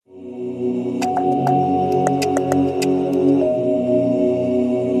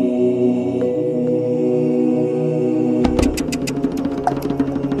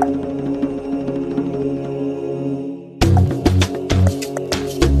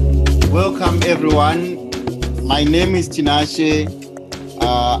Welcome, everyone. My name is Tinashe.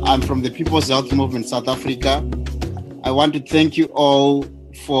 I'm from the People's Health Movement South Africa. I want to thank you all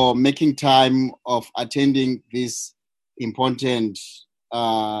for making time of attending this important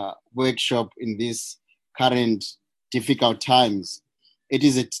workshop in these current difficult times. It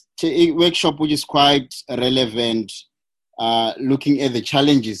is a workshop which is quite relevant, looking at the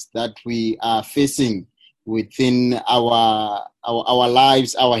challenges that we are facing within our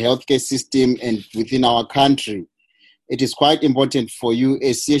lives, our healthcare system, and within our country. It is quite important for you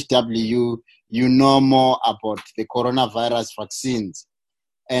as CHW, you know more about the coronavirus vaccines.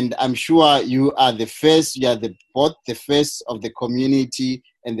 And I'm sure you are the first, both the face of the community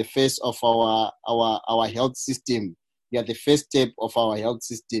and the face of our health system. You are the first step of our health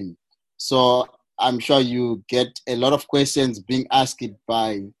system. So I'm sure you get a lot of questions being asked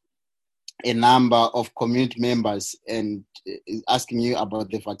by a number of community members and asking you about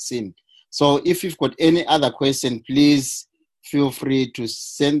the vaccine. So if you've got any other question, please feel free to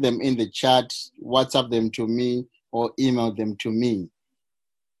send them in the chat, WhatsApp them to me, or email them to me.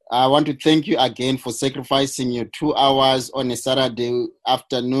 I want to thank you again for sacrificing your 2 hours on a Saturday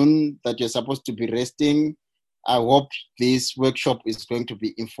afternoon that you're supposed to be resting. I hope this workshop is going to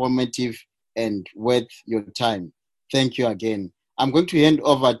be informative and worth your time. Thank you again. I'm going to hand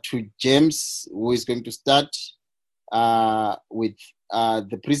over to James, who is going to start with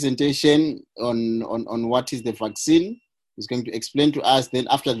the presentation on what is the vaccine. He's going to explain to us. Then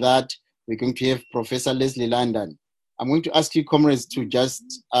after that, we're going to have Professor Leslie London. I'm going to ask you, comrades, to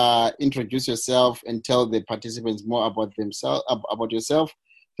just introduce yourself and tell the participants more about themselves, about yourself.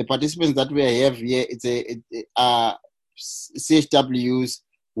 The participants that we have here, it's CHWs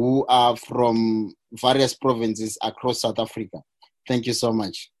who are from various provinces across South Africa. Thank you so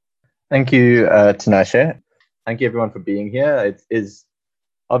much. Thank you, Tinashe. Thank you, everyone, for being here. It is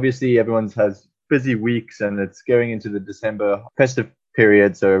obviously everyone has busy weeks and it's going into the December festive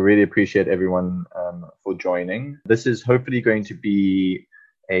period. So I really appreciate everyone for joining. This is hopefully going to be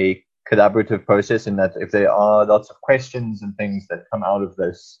a collaborative process in that if there are lots of questions and things that come out of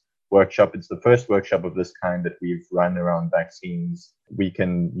this workshop, it's the first workshop of this kind that we've run around vaccines. We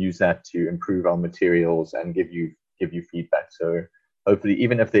can use that to improve our materials and give you feedback. So hopefully,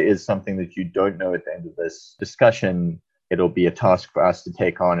 even if there is something that you don't know at the end of this discussion, it'll be a task for us to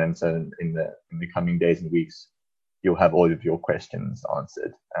take on. And so in the coming days and weeks, you'll have all of your questions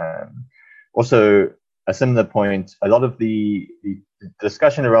answered. Also, a similar point, a lot of the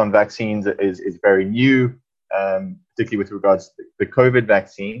discussion around vaccines is very new, particularly with regards to the COVID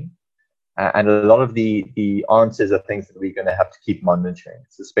vaccine. And a lot of the answers are things that we're going to have to keep monitoring.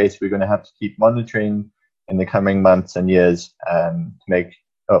 It's a space we're going to have to keep monitoring in the coming months and years,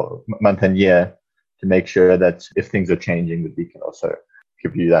 month and year, to make sure that if things are changing, that we can also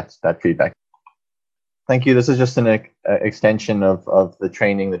give you that feedback. Thank you. This is just an extension of the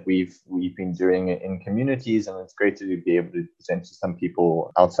training that we've been doing in communities, and it's great to be able to present to some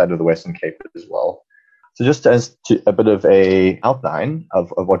people outside of the Western Cape as well. So just as to a bit of a outline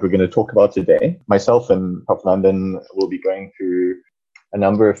of what we're going to talk about today, myself and Prof. London will be going through a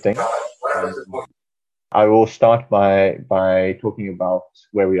number of things. I will start by talking about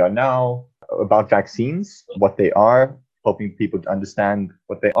where we are now, about vaccines, what they are, helping people to understand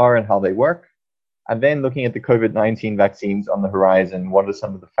what they are and how they work, and then looking at the COVID-19 vaccines on the horizon, what are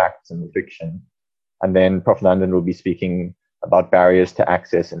some of the facts and the fiction. And then Prof. London will be speaking about barriers to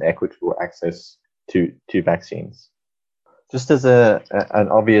access and equitable access to vaccines. Just as an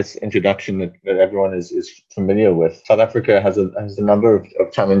obvious introduction that everyone is familiar with, South Africa has a number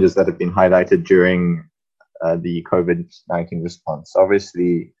of challenges that have been highlighted during the COVID-19 response.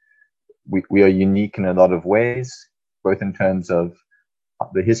 Obviously, we are unique in a lot of ways, both in terms of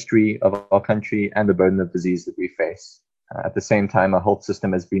the history of our country and the burden of disease that we face. At the same time, our health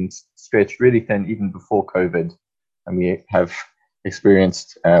system has been stretched really thin even before COVID, and we have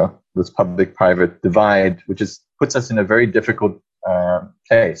experienced this public-private divide, which puts us in a very difficult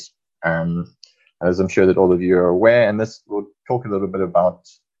place. As I'm sure that all of you are aware, and this will talk a little bit about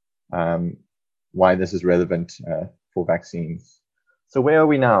why this is relevant for vaccines. So where are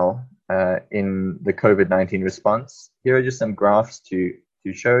we now in the COVID-19 response? Here are just some graphs to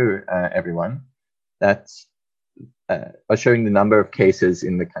show everyone that are showing the number of cases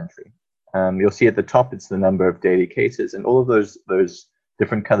in the country. You'll see at the top, it's the number of daily cases, and all of those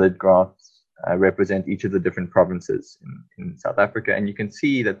different colored graphs represent each of the different provinces in South Africa. And you can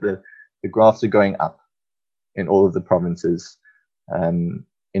see that the graphs are going up in all of the provinces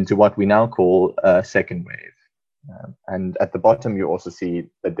into what we now call a second wave. And at the bottom, you also see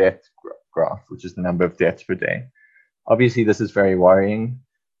the death graph, which is the number of deaths per day. Obviously, this is very worrying.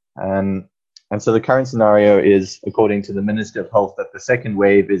 And so the current scenario is, according to the Minister of Health, that the second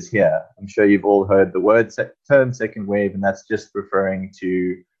wave is here. I'm sure you've all heard the term second wave, and that's just referring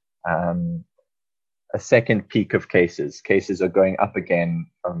to a second peak of cases. Cases are going up again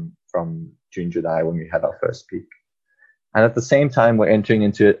from June, July, when we had our first peak. And at the same time, we're entering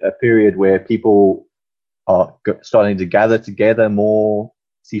into a period where people are starting to gather together more,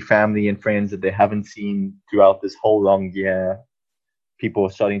 see family and friends that they haven't seen throughout this whole long year. People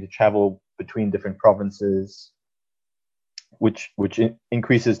are starting to travel between different provinces, which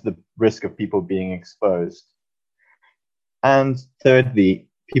increases the risk of people being exposed. And thirdly,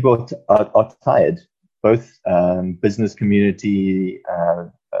 people are tired. Both business community,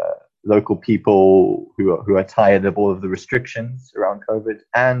 local people who are tired of all of the restrictions around COVID,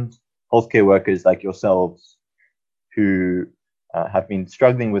 and healthcare workers like yourselves who have been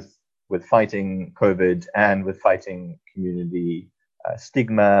struggling with fighting COVID and with fighting community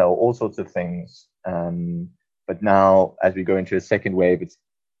stigma or all sorts of things. But now, as we go into a second wave, it's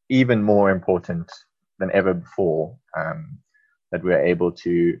even more important than ever before that we're able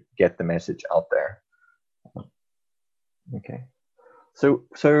to get the message out there. Okay,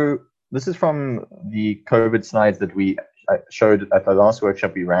 so this is from the COVID slides that we showed at the last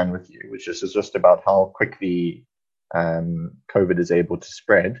workshop we ran with you, which is just about how quickly COVID is able to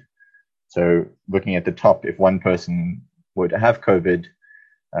spread. So looking at the top, if one person were to have COVID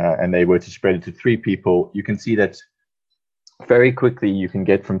and they were to spread it to 3 people, you can see that very quickly you can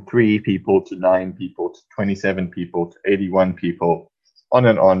get from 3 people to 9 people to 27 people to 81 people, on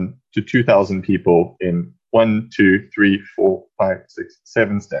and on to 2,000 people in 1, 2, 3, 4, 5, 6,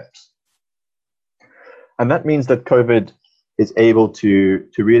 7 steps. And that means that COVID is able to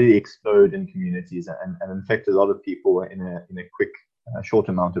really explode in communities and infect a lot of people in a quick, short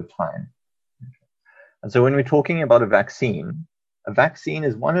amount of time. And so when we're talking about a vaccine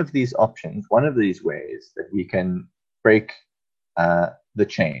is one of these options, one of these ways that we can break the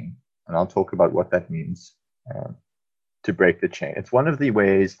chain. And I'll talk about what that means to break the chain. It's one of the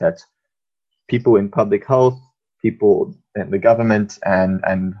ways that people in public health, people in the government, and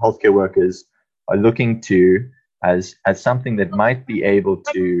healthcare workers are looking to as something that might be able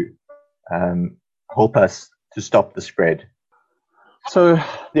to help us to stop the spread. So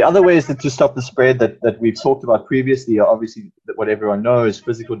the other ways to stop the spread that we've talked about previously are obviously what everyone knows: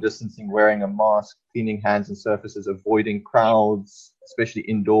 physical distancing, wearing a mask, cleaning hands and surfaces, avoiding crowds, especially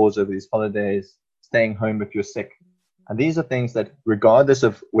indoors over these holidays, staying home if you're sick. And these are things that, regardless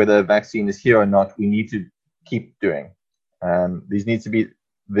of whether a vaccine is here or not, we need to keep doing. These need to be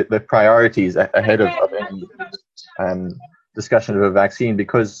the priorities ahead of any discussion of a vaccine,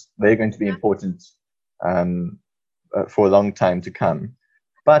 because they're going to be important for a long time to come.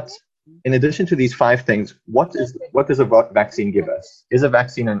 But in addition to these 5 things, what does a vaccine give us? Is a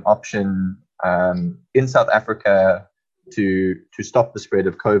vaccine an option in South Africa to stop the spread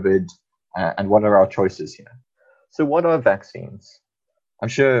of COVID? And what are our choices here? So what are vaccines? I'm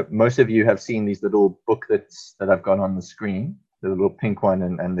sure most of you have seen these little booklets that I've got on the screen, the little pink one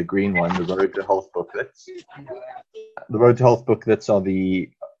and the green one, the Road to Health booklets. The Road to Health booklets are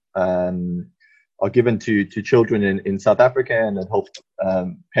given to children in South Africa, and it helps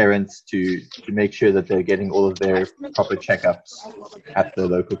parents to make sure that they're getting all of their proper checkups at the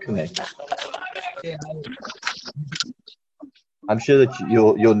local clinic. I'm sure that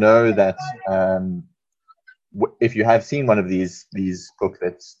you'll know that if you have seen one of these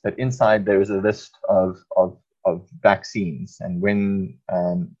booklets, that inside there is a list of vaccines, and when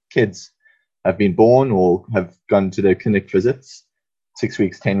kids have been born or have gone to their clinic visits, 6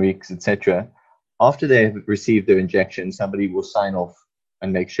 weeks, 10 weeks, etc., after they have received their injection, somebody will sign off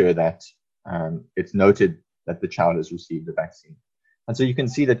and make sure that it's noted that the child has received the vaccine. And so you can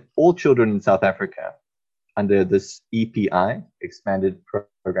see that all children in South Africa, under this EPI, Expanded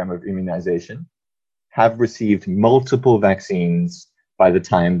Program of Immunization, have received multiple vaccines by the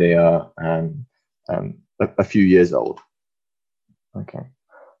time they are a few years old. Okay,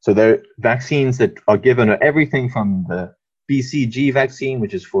 so the vaccines that are given are everything from the BCG vaccine,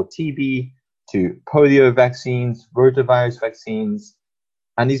 which is for TB, to polio vaccines, rotavirus vaccines.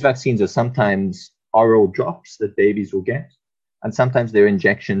 And these vaccines are sometimes oral drops that babies will get, and sometimes they're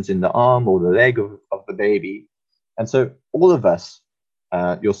injections in the arm or the leg of the baby. And so all of us,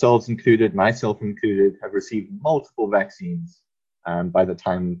 yourselves included, myself included, have received multiple vaccines by the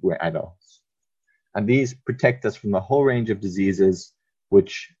time we're adults. And these protect us from a whole range of diseases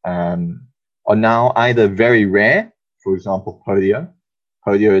which are now either very rare, for example, polio.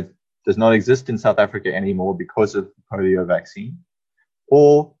 Polio does not exist in South Africa anymore because of the polio vaccine,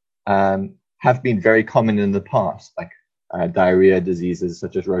 or have been very common in the past, like diarrhea diseases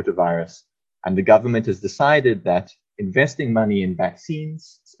such as rotavirus. And the government has decided that investing money in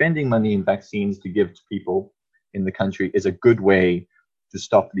vaccines, spending money in vaccines to give to people in the country is a good way to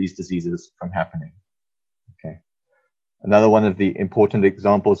stop these diseases from happening. Okay. Another one of the important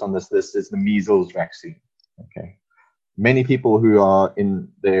examples on this list is the measles vaccine. Okay. Many people who are in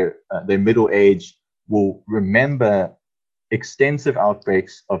their middle age will remember extensive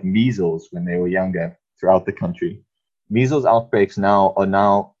outbreaks of measles when they were younger throughout the country. Measles outbreaks are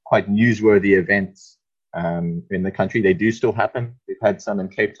now quite newsworthy events in the country. They do still happen. We've had some in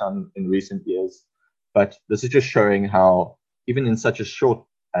Cape Town in recent years, but this is just showing how even in such a short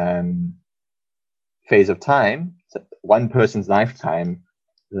phase of time, one person's lifetime,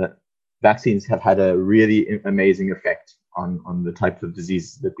 the vaccines have had a really amazing effect on the types of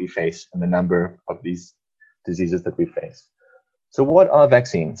diseases that we face and the number of these diseases that we face. So what are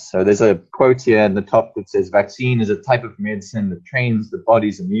vaccines? So there's a quote here in the top that says, vaccine is a type of medicine that trains the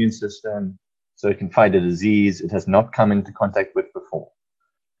body's immune system so it can fight a disease it has not come into contact with before.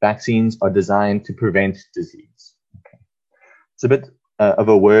 Vaccines are designed to prevent disease. Okay. It's a bit of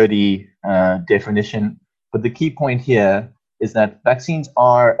a wordy definition, but the key point here is that vaccines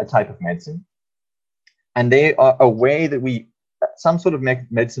are a type of medicine, and they are a way that some sort of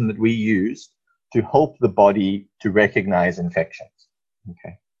medicine that we use to help the body to recognize infections.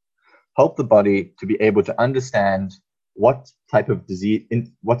 Okay. Help the body to be able to understand what type of disease,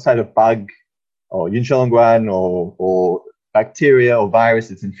 what type of bug or Yinshilongguan or bacteria or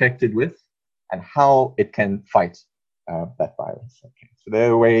virus it's infected with, and how it can fight that virus. Okay. So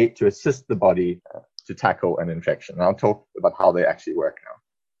they're a way to assist the body to tackle an infection. And I'll talk about how they actually work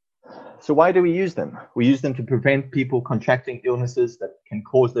now. So why do we use them? We use them to prevent people contracting illnesses that can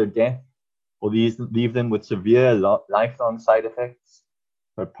cause their death, or leave them with severe lifelong side effects.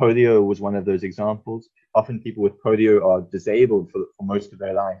 But polio was one of those examples. Often people with polio are disabled for most of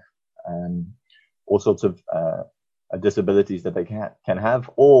their life, all sorts of disabilities that they can have,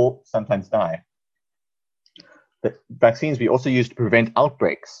 or sometimes die. The vaccines we also use to prevent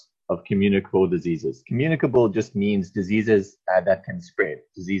outbreaks of communicable diseases. Communicable just means diseases that can spread,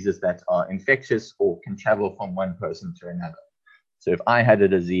 diseases that are infectious or can travel from one person to another. So if I had a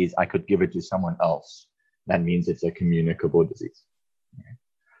disease, I could give it to someone else. That means it's a communicable disease. Okay.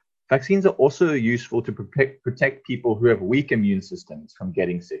 Vaccines are also useful to protect people who have weak immune systems from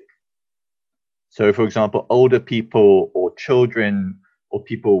getting sick. So for example, older people or children or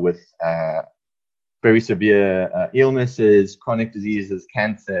people with very severe illnesses, chronic diseases,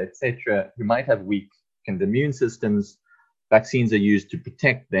 cancer, etc., who might have weakened immune systems, vaccines are used to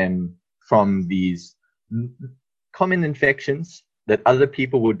protect them from these common infections that other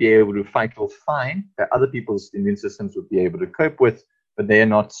people would be able to fight off fine, that other people's immune systems would be able to cope with, but they are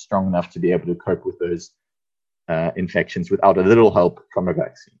not strong enough to be able to cope with those infections without a little help from a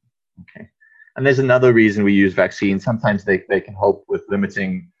vaccine. Okay. And there's another reason we use vaccines. Sometimes they can help with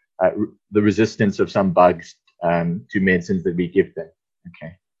limiting the resistance of some bugs to medicines that we give them.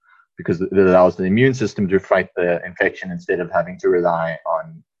 Okay. Because it allows the immune system to fight the infection instead of having to rely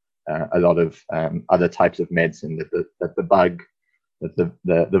on a lot of other types of medicine that the bug,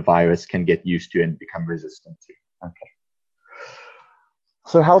 that the virus can get used to and become resistant to. Okay.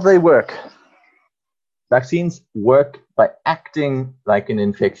 So how do they work? Vaccines work by acting like an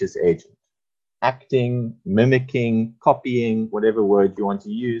infectious agent. Acting, mimicking, copying, whatever word you want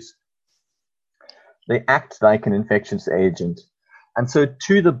to use. They act like an infectious agent. And so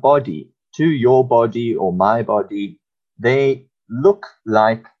to the body, to your body or my body, they look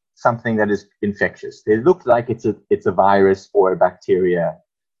like something that is infectious. They look like it's a virus or a bacteria.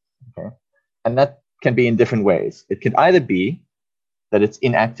 Okay? And that can be in different ways. It can either be that it's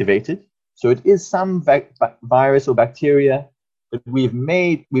inactivated. So it is some virus or bacteria, but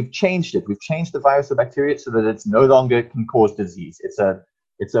we've changed it. We've changed the virus or bacteria so that it's no longer can cause disease.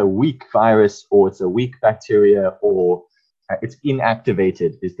 It's a weak virus, or it's a weak bacteria, or it's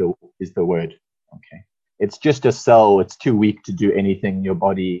inactivated is the word. Okay. It's just a cell. It's too weak to do anything. Your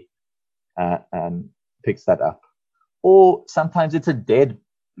body picks that up. Or sometimes it's a dead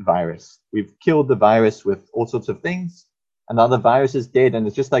virus. We've killed the virus with all sorts of things. Another virus is dead, and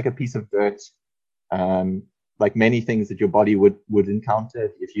it's just like a piece of dirt, like many things that your body would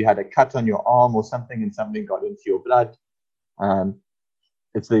encounter. If you had a cut on your arm or something and something got into your blood,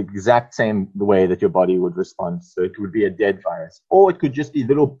 it's the exact same way that your body would respond. So it would be a dead virus. Or it could just be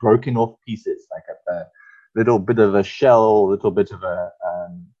little broken off pieces, like a little bit of a shell, a little bit of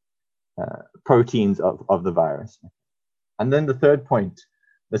proteins of the virus. And then the third point,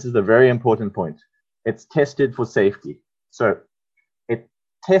 this is a very important point. It's tested for safety. So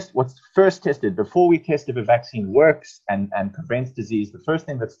what's first tested before we test if a vaccine works and prevents disease. The first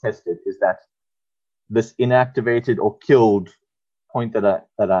thing that's tested is that this inactivated or killed point that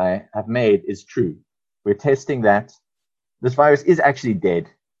I have made is true. We're testing that this virus is actually dead,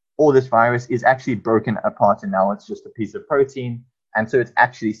 or this virus is actually broken apart and now it's just a piece of protein, and so it's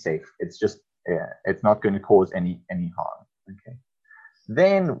actually safe. It's just it's not going to cause any harm. Okay.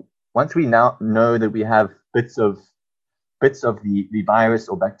 Then once we now know that we have bits of the virus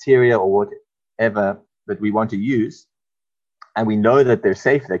or bacteria or whatever that we want to use, and we know that they're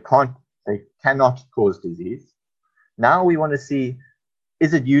safe, they cannot cause disease. Now we want to see,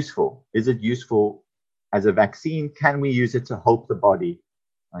 is it useful? Is it useful as a vaccine? Can we use it to help the body?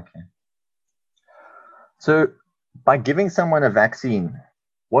 Okay. So by giving someone a vaccine,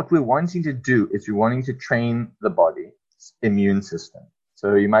 what we're wanting to do is we're wanting to train the body's immune system.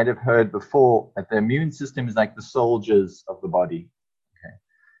 So you might have heard before that the immune system is like the soldiers of the body. Okay.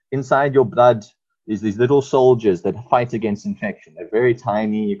 Inside your blood is these little soldiers that fight against infection. They're very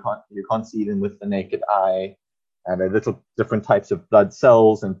tiny. You can't see them with the naked eye. And they're little different types of blood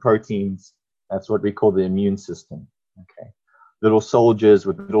cells and proteins. That's what we call the immune system. Okay. Little soldiers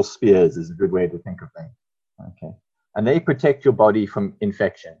with little spears is a good way to think of them. Okay. And they protect your body from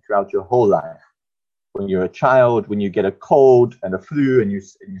infection throughout your whole life. When you're a child, when you get a cold and a flu and you're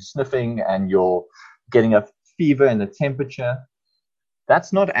sniffing and you're getting a fever and a temperature,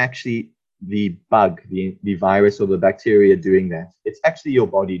 that's not actually the bug, the virus or the bacteria doing that. It's actually your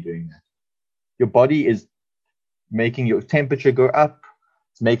body doing that. Your body is making your temperature go up.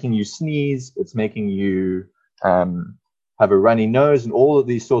 It's making you sneeze. It's making you have a runny nose and all of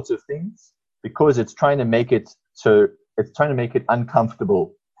these sorts of things because it's trying to make it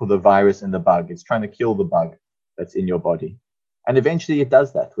uncomfortable for the virus and the bug. It's trying to kill the bug that's in your body. And eventually it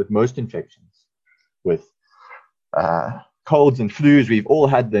does that with most infections. With colds and flus, we've all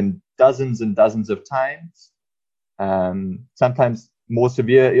had them dozens and dozens of times. Sometimes more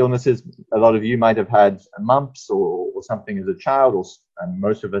severe illnesses. A lot of you might have had mumps or something as a child, and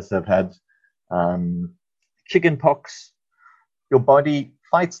most of us have had chicken pox. Your body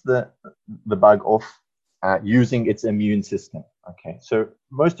fights the bug off using its immune system. Okay, so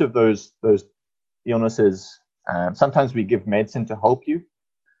most of those illnesses, sometimes we give medicine to help you.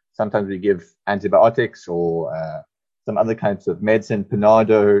 Sometimes we give antibiotics or some other kinds of medicine,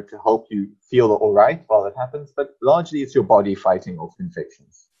 Panado, to help you feel all right while it happens. But largely it's your body fighting off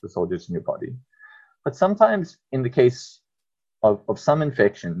infections, the soldiers in your body. But sometimes in the case of some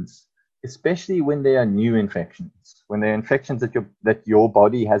infections, especially when they are new infections, when they're infections that your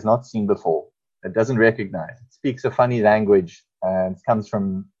body has not seen before, it doesn't recognize, it speaks a funny language, and it comes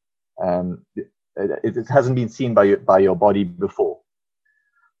from, it hasn't been seen by your body before.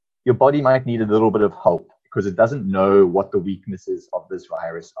 Your body might need a little bit of help because it doesn't know what the weaknesses of this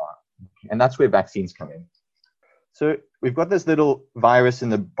virus are. And that's where vaccines come in. So we've got this little virus in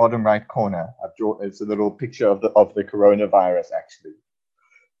the bottom right corner. It's a little picture of the coronavirus, actually.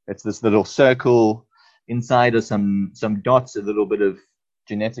 It's this little circle. Inside are some dots, a little bit of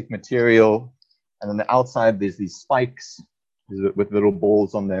genetic material. And on the outside, there's these spikes with little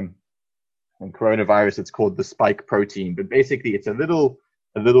balls on them. And coronavirus, it's called the spike protein. But basically, it's a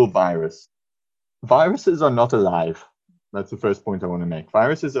little virus. Viruses are not alive. That's the first point I want to make.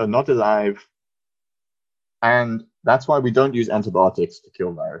 Viruses are not alive. And that's why we don't use antibiotics to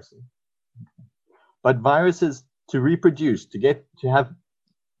kill viruses. But viruses, to reproduce, to have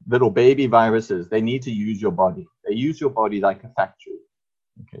little baby viruses, they need to use your body. They use your body like a factory.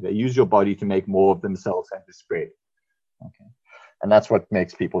 Okay, they use your body to make more of themselves and to spread. Okay, and that's what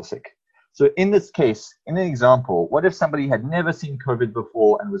makes people sick. So in this case, in an example, what if somebody had never seen COVID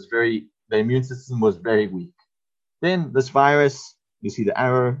before and their immune system was very weak? Then this virus, you see the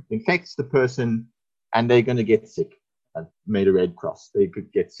arrow, infects the person and they're going to get sick. I've made a red cross. They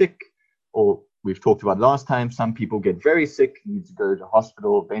could get sick, or we've talked about last time, some people get very sick, need to go to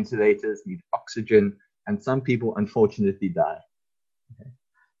hospital, ventilators, need oxygen, and some people unfortunately die. Okay.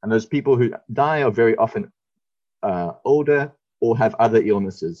 And those people who die are very often older or have other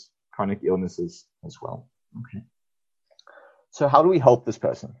illnesses, chronic illnesses as well. Okay. So how do we help this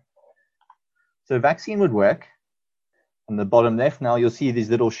person? So a vaccine would work. On the bottom left now, you'll see these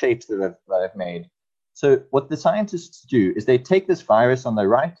little shapes that I've made. So what the scientists do is they take this virus on the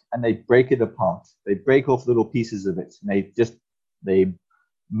right and they break it apart. They break off little pieces of it. And they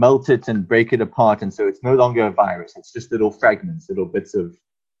melt it and break it apart. And so it's no longer a virus. It's just little fragments, little bits of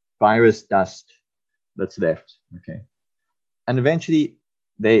virus dust that's left. Okay. And eventually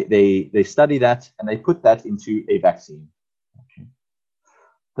they study that and they put that into a vaccine. Okay.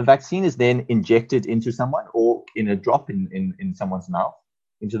 The vaccine is then injected into someone or in a drop in someone's mouth.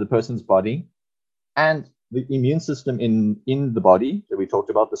 into the person's body, and the immune system in the body that we talked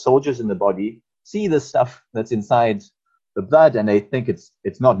about, the soldiers in the body, see the stuff that's inside the blood, and they think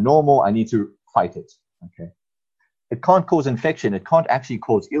it's not normal. I need to fight it. Okay, it can't cause infection. It can't actually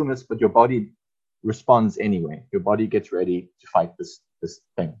cause illness, but your body responds anyway. Your body gets ready to fight this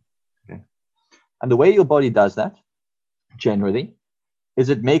thing. Okay, and the way your body does that, generally, is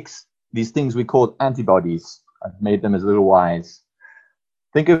it makes these things we call antibodies. I've made them as little y's.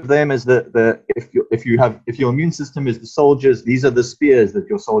 Think of them as if your immune system is the soldiers, these are the spears that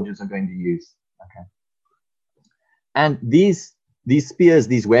your soldiers are going to use. Okay. And these spears,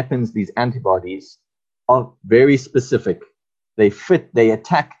 these weapons, these antibodies are very specific. They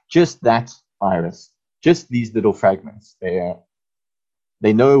attack just that virus, just these little fragments.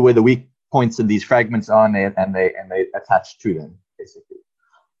 They know where the weak points in these fragments are, and they attach to them, basically.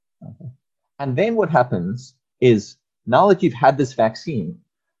 Okay. And then what happens is, now that you've had this vaccine,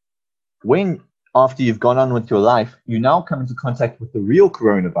 after you've gone on with your life, you now come into contact with the real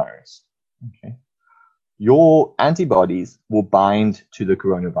coronavirus. Okay. Your antibodies will bind to the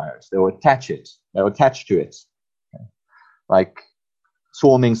coronavirus. They'll attach to it. Okay. Like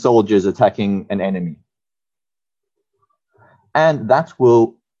swarming soldiers attacking an enemy. And that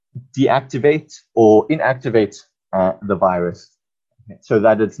will deactivate or inactivate the virus, okay, so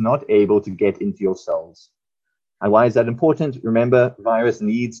that it's not able to get into your cells. And why is that important? Remember, virus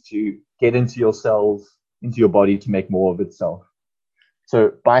needs to get into your cells, into your body, to make more of itself.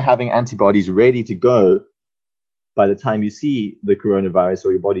 So by having antibodies ready to go, by the time you see the coronavirus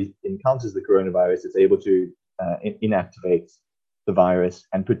or your body encounters the coronavirus, it's able to inactivate the virus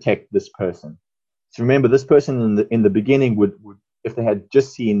and protect this person. So remember, this person in the beginning would, if they had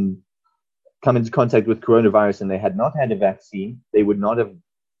just come into contact with coronavirus and they had not had a vaccine, they would not have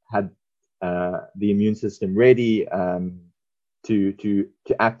had the immune system ready to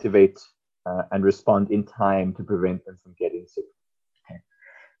activate and respond in time to prevent them from getting sick. Okay.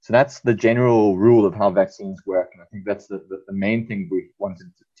 So that's the general rule of how vaccines work, and I think that's the main thing we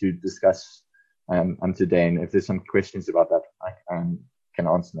wanted to discuss today. And if there's some questions about that, I can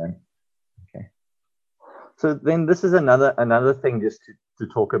answer them. Okay. So then this is another thing just to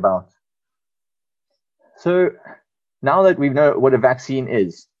talk about. So now that we know what a vaccine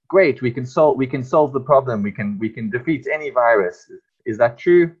is, great, we can solve the problem. We can defeat any virus. Is that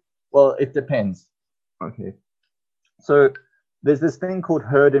true? Well, it depends. Okay. So there's this thing called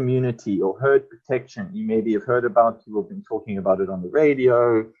herd immunity or herd protection. You maybe have heard about, people have been talking about it on the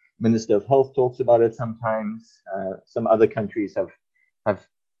radio. Minister of Health talks about it sometimes. Some other countries have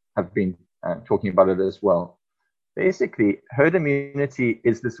been talking about it as well. Basically, herd immunity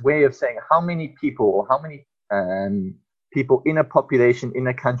is this way of saying how many people or how many people in a population, in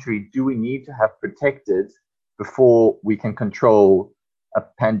a country, do we need to have protected before we can control a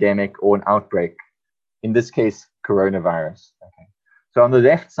pandemic or an outbreak? In this case, coronavirus. Okay. So on the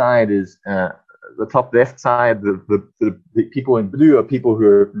left side is the top left side, the people in blue are people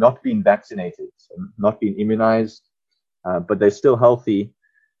who have not been vaccinated, so not been immunized, but they're still healthy.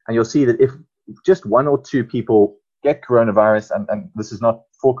 And you'll see that if just one or two people get coronavirus, and this is not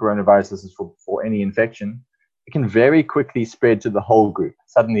for coronavirus, this is for any infection, it can very quickly spread to the whole group.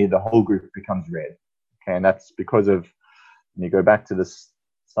 Suddenly the whole group becomes red. Okay, and that's because of, when you go back to this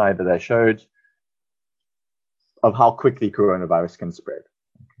slide that I showed, of how quickly coronavirus can spread.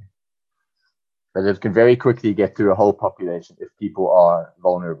 Okay. But it can very quickly get through a whole population if people are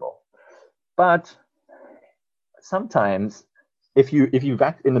vulnerable. But sometimes, if you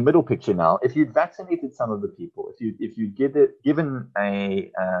in the middle picture now, if you'd vaccinated some of the people, if you given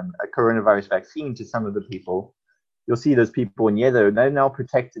a coronavirus vaccine to some of the people, you'll see those people in yellow, they're now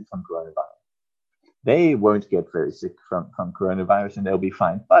protected from coronavirus. They won't get very sick from coronavirus and they'll be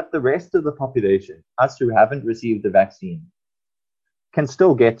fine. But the rest of the population, us who haven't received the vaccine, can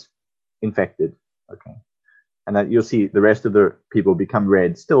still get infected. Okay, and that you'll see the rest of the people become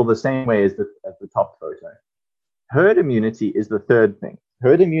red, still the same way as the top photo. Herd immunity is the third thing.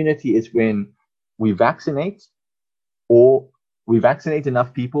 Herd immunity is when we vaccinate, or we vaccinate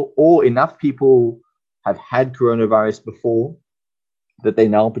enough people, or enough people have had coronavirus before that they're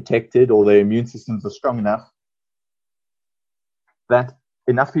now protected, or their immune systems are strong enough that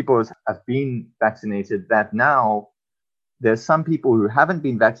enough people have been vaccinated that now there's some people who haven't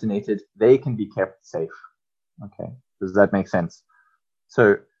been vaccinated, they can be kept safe. Okay, does that make sense?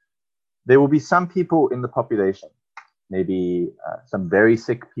 So there will be some people in the population, maybe some very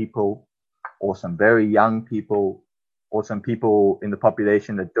sick people, or some very young people, or some people in the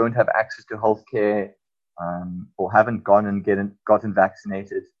population that don't have access to healthcare, or haven't gone and gotten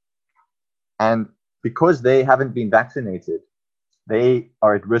vaccinated. And because they haven't been vaccinated, they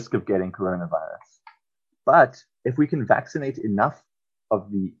are at risk of getting coronavirus. But if we can vaccinate enough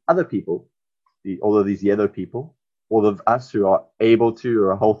of the other people, all of these yellow people, all of us who are able to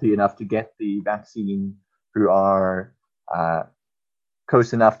or are healthy enough to get the vaccine, who are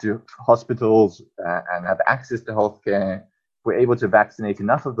close enough to hospitals and have access to healthcare, we're able to vaccinate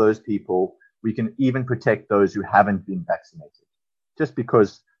enough of those people, we can even protect those who haven't been vaccinated. Just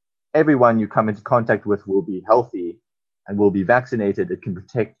because everyone you come into contact with will be healthy and will be vaccinated, it can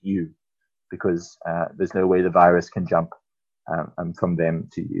protect you, because there's no way the virus can jump from them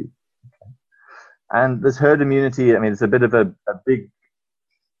to you. Okay. And this herd immunity, I mean, it's a bit of a big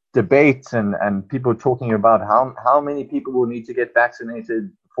debate, and people talking about how many people will need to get vaccinated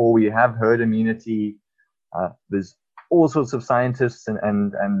before we have herd immunity. There's all sorts of scientists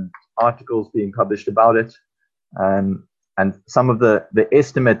and articles being published about it. And some of the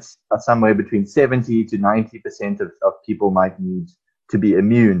estimates are somewhere between 70 to 90% of people might need to be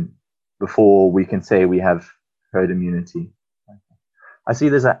immune before we can say we have herd immunity. I see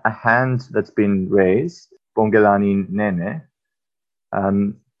there's a hand that's been raised. Bongelani Nene.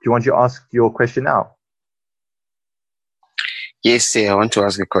 Do you want to ask your question now? Yes, sir. I want to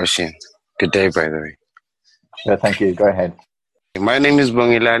ask a question. Good day, by the way. Yeah, thank you. Go ahead. My name is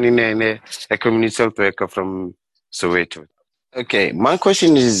Bongelani Nene, a community health worker from Soweto. Okay, my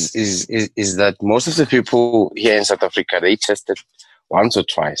question is that most of the people here in South Africa, they tested once or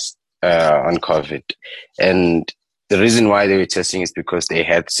twice on COVID. And the reason why they were testing is because they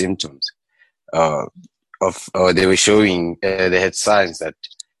had symptoms or they were showing, they had signs that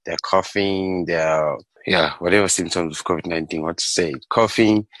they're coughing, whatever symptoms of COVID-19, what to say,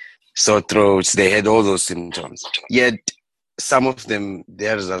 coughing, sore throats, they had all those symptoms. Yet some of them,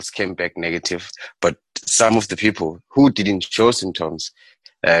 their results came back negative, but some of the people who didn't show symptoms,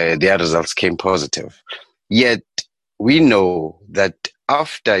 their results came positive. Yet we know that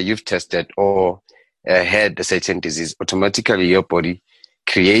after you've tested or had a certain disease, automatically your body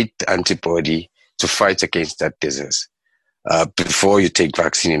create antibody to fight against that disease before you take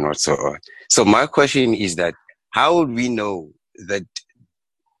vaccine and so on. So my question is that how would we know that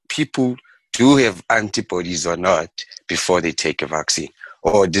people do have antibodies or not before they take a vaccine?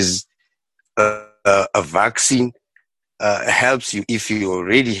 Or does a vaccine helps you if you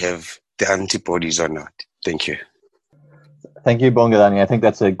already have the antibodies or not? Thank you. Thank you, Bongelani. I think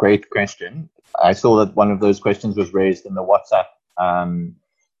that's a great question. I saw that one of those questions was raised in the WhatsApp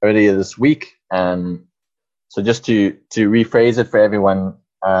earlier this week. So just to rephrase it for everyone,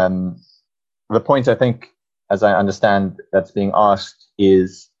 the point I think, as I understand that's being asked,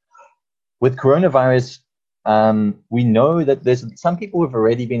 is with coronavirus, we know that there's some people who have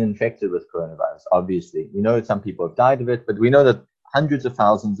already been infected with coronavirus, obviously. We know that some people have died of it, but we know that hundreds of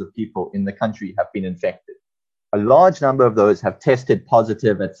thousands of people in the country have been infected. A large number of those have tested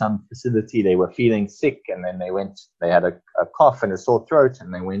positive at some facility. They were feeling sick, and then they had a cough and a sore throat,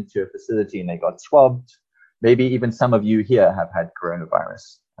 and they went to a facility and they got swabbed. Maybe even some of you here have had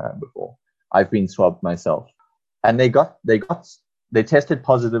coronavirus before. I've been swabbed myself. And they tested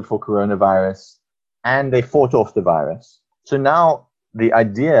positive for coronavirus, and they fought off the virus. So now the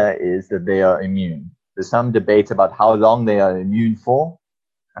idea is that they are immune. There's some debate about how long they are immune for,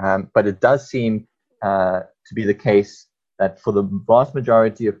 but it does seem to be the case that for the vast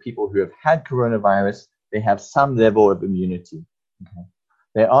majority of people who have had coronavirus, they have some level of immunity. Okay.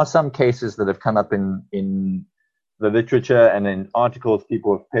 There are some cases that have come up in the literature and in articles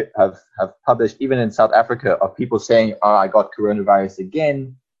people have published, even in South Africa, of people saying, I got coronavirus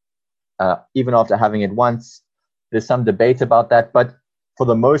again, even after having it once. There's some debate about that, but for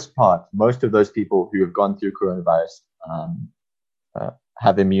the most part, most of those people who have gone through coronavirus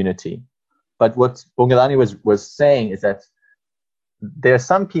have immunity. But what Bongelani was saying is that there are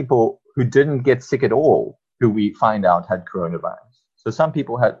some people who didn't get sick at all who we find out had coronavirus. So some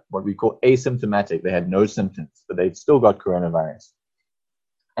people had what we call asymptomatic. They had no symptoms, but they still got coronavirus.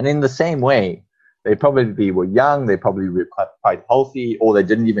 And in the same way, they probably were young, they probably were quite healthy, or they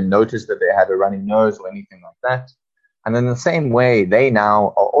didn't even notice that they had a runny nose or anything like that. And in the same way, they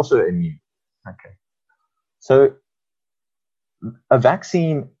now are also immune. Okay. So a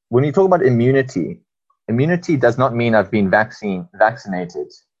vaccine, when you talk about immunity, immunity does not mean I've been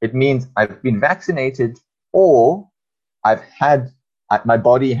vaccinated. It means I've been vaccinated, or my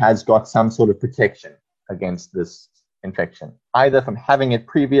body has got some sort of protection against this infection, either from having it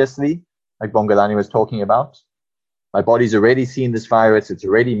previously, like Bongelani was talking about. My body's already seen this virus. It's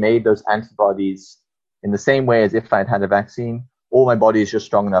already made those antibodies in the same way as if I'd had a vaccine, or my body is just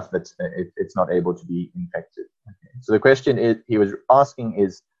strong enough that it's not able to be infected. Okay. So the question he was asking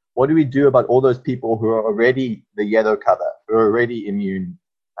is, what do we do about all those people who are already the yellow color, who are already immune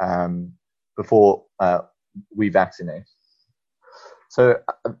before we vaccinate? So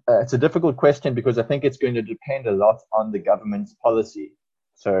it's a difficult question because I think it's going to depend a lot on the government's policy.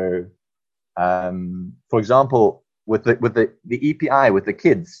 So, for example, with the EPI, with the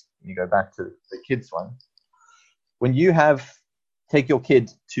kids, you go back to the kids one. When you take your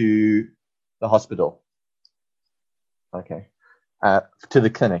kid to the hospital, okay, to the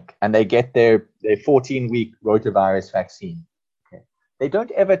clinic, and they get their 14-week rotavirus vaccine, okay, they don't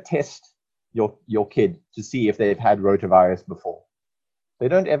ever test your kid to see if they've had rotavirus before. They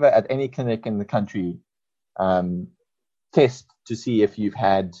don't ever, at any clinic in the country, test to see if you've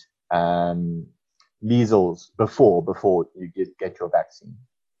had measles before you get your vaccine.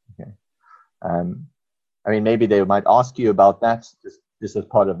 Okay. I mean, maybe they might ask you about that just as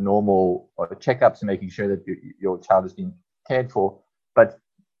part of normal checkups and making sure that your child is being cared for. But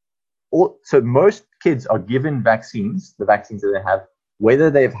so most kids are given vaccines, the vaccines that they have,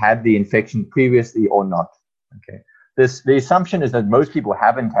 whether they've had the infection previously or not. Okay. The assumption is that most people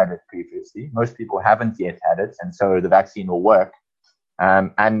haven't had it previously. Most people haven't yet had it, and so the vaccine will work.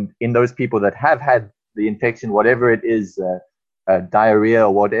 And in those people that have had the infection, whatever it is, diarrhea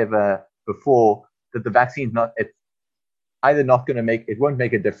or whatever before, that the vaccine's it's either not going to it won't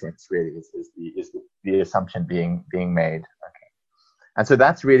make a difference, really, is the assumption being made. Okay. And so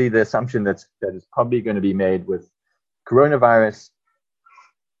that's really the assumption that is probably going to be made with coronavirus.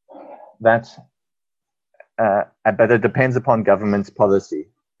 But it depends upon government's policy.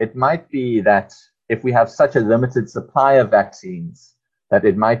 It might be that if we have such a limited supply of vaccines, that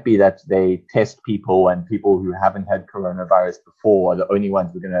it might be that they test people, and people who haven't had coronavirus before are the only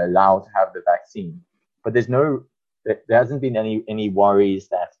ones we're going to allow to have the vaccine. But there hasn't been any worries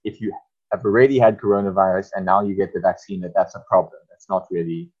that if you have already had coronavirus and now you get the vaccine, that's a problem. That's not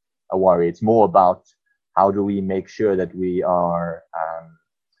really a worry. It's more about how do we make sure that we are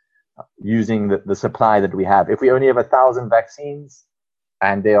using the supply that we have. If we only have 1,000 vaccines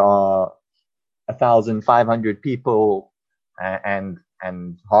and there are 1,500 people and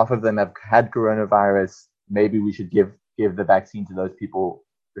half of them have had coronavirus, maybe we should give the vaccine to those people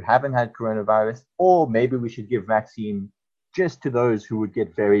who haven't had coronavirus, or maybe we should give vaccine just to those who would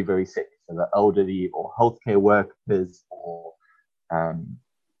get very, very sick, so the elderly or healthcare workers or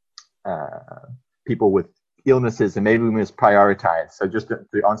people with illnesses, and maybe we must prioritize. So just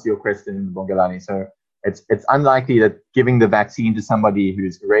to answer your question, Bongelani, so it's unlikely that giving the vaccine to somebody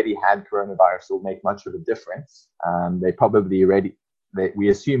who's already had coronavirus will make much of a difference. They probably we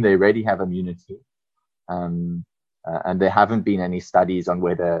assume they already have immunity, and there haven't been any studies on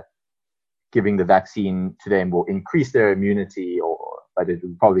whether giving the vaccine to them will increase their immunity, but it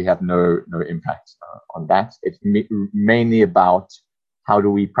will probably have no impact on that. It's mainly about how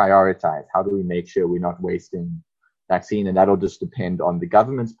do we prioritize? How do we make sure we're not wasting vaccine? And that'll just depend on the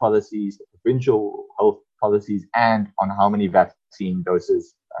government's policies, the provincial health policies, and on how many vaccine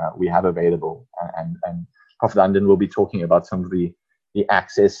doses we have available. And Prof. London will be talking about some of the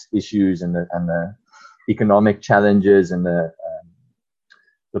access issues and the economic challenges and the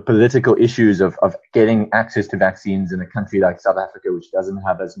political issues of getting access to vaccines in a country like South Africa, which doesn't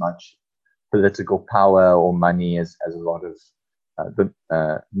have as much political power or money as a lot of the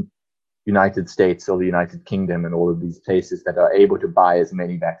United States or the United Kingdom and all of these places that are able to buy as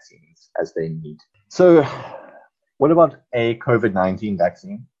many vaccines as they need. So what about a COVID-19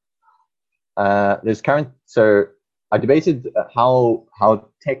 vaccine? So I debated how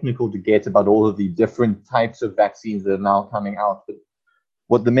technical to get about all of the different types of vaccines that are now coming out. But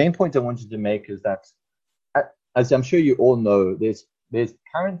what the main point I wanted to make is that, as I'm sure you all know, there's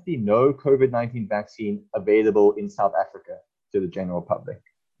currently no COVID-19 vaccine available in South Africa to the general public.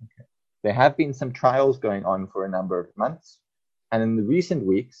 Okay. There have been some trials going on for a number of months. And in the recent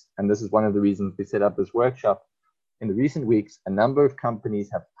weeks, and this is one of the reasons we set up this workshop, in the recent weeks, a number of companies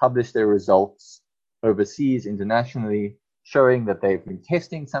have published their results overseas, internationally, showing that they've been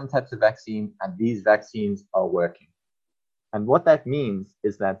testing some types of vaccine and these vaccines are working. And what that means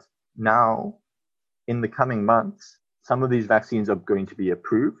is that now, in the coming months, some of these vaccines are going to be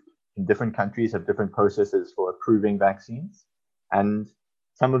approved. In different countries have different processes for approving vaccines. And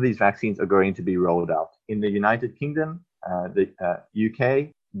some of these vaccines are going to be rolled out. In the United Kingdom, the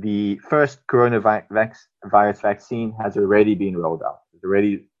UK, the first coronavirus vaccine has already been rolled out. It's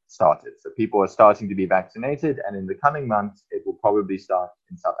already started. So people are starting to be vaccinated, and in the coming months, it will probably start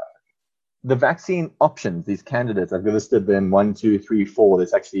in South Africa. The vaccine options, these candidates, I've listed them 1, 2, 3, 4.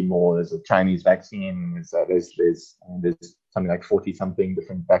 There's actually more. There's a Chinese vaccine. There's something like 40-something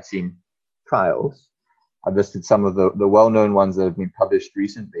different vaccine trials. I've listed some of the well-known ones that have been published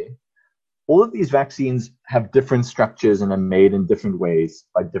recently. all of these vaccines have different structures and are made in different ways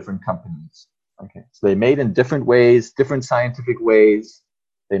by different companies. Okay, so they're made in different ways, different scientific ways.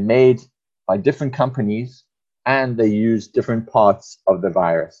 They're made by different companies, and they use different parts of the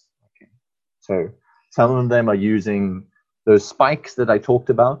virus. Okay, so some of them are using those spikes that I talked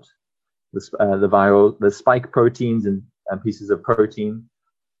about, the spike proteins and pieces of protein,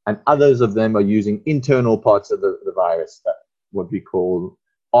 and others of them are using internal parts of the virus, what we call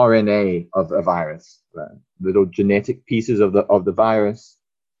RNA of a virus, little genetic pieces of the virus.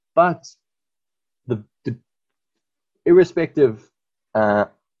 But the irrespective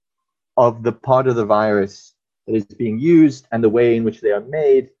of the part of the virus that is being used and the way in which they are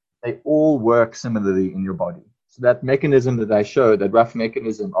made, they all work similarly in your body. So that mechanism that I showed, that rough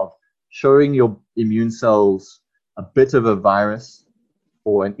mechanism of showing your immune cells a bit of a virus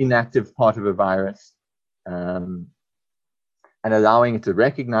or an inactive part of a virus, and allowing it to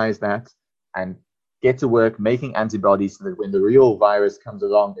recognize that and get to work making antibodies so that when the real virus comes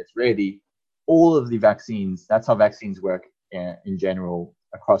along, it's ready. All of the vaccines, that's how vaccines work in general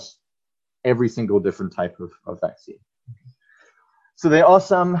across every single different type of vaccine. So there are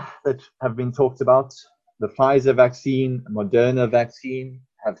some that have been talked about. The Pfizer vaccine, Moderna vaccine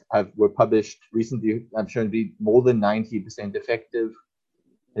were published recently, have shown to be more than 90% effective.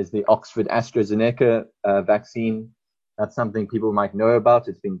 There's the Oxford AstraZeneca vaccine. That's something people might know about.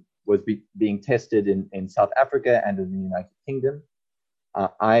 Was being tested in South Africa and in the United Kingdom.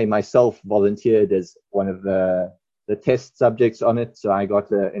 I myself volunteered as one of the test subjects on it. So I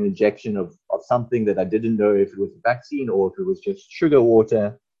got an injection of something that I didn't know if it was a vaccine or if it was just sugar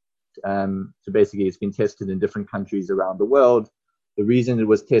water. So basically it's been tested in different countries around the world. The reason it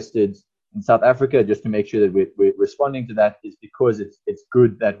was tested in South Africa, just to make sure that we're responding to that, is because it's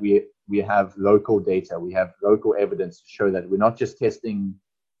good that we have local data. We have local evidence to show that we're not just testing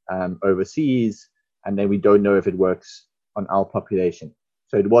overseas and then we don't know if it works on our population.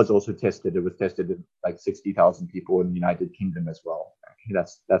 So it was also tested. It was tested in like 60,000 people in the United Kingdom as well. Okay,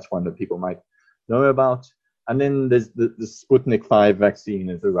 that's one that people might know about. And then there's the Sputnik 5 vaccine,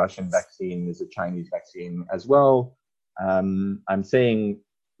 there's a Russian vaccine, there's a Chinese vaccine as well. I'm saying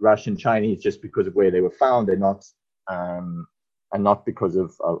Russian, Chinese just because of where they were found, and not because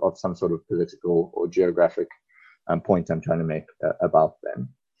of some sort of political or geographic point I'm trying to make about them.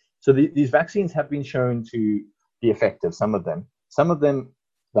 So these vaccines have been shown to be effective, some of them,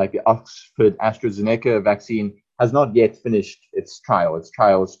 like the Oxford AstraZeneca vaccine, has not yet finished its trial. Its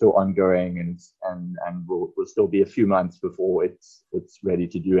trial is still ongoing and will still be a few months before it's ready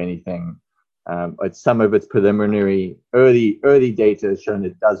to do anything. Some of its preliminary early data has shown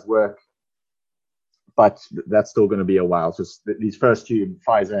it does work, but that's still going to be a while. So these first two,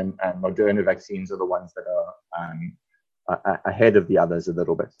 Pfizer and Moderna vaccines, are the ones that are ahead of the others a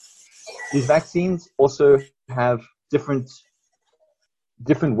little bit. These vaccines also have different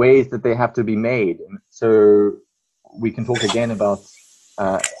ways that they have to be made. And so we can talk again about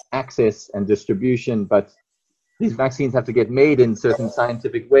access and distribution, but these vaccines have to get made in certain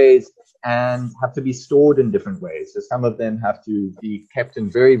scientific ways and have to be stored in different ways. So some of them have to be kept in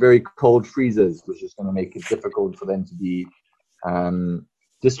very, very cold freezers, which is going to make it difficult for them to be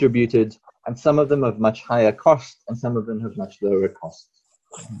distributed. And some of them have much higher cost, and some of them have much lower cost.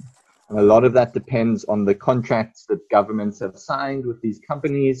 And a lot of that depends on the contracts that governments have signed with these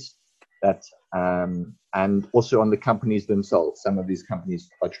companies, and also on the companies themselves. Some of these companies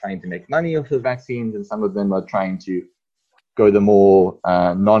are trying to make money off the vaccines, and some of them are trying to go the more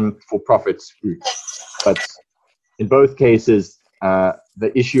non-for-profit route. But in both cases,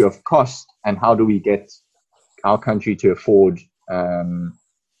 the issue of cost and how do we get our country to afford, to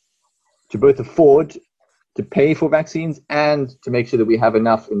both afford to pay for vaccines and to make sure that we have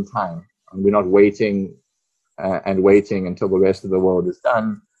enough in time. And we're not waiting and waiting until the rest of the world is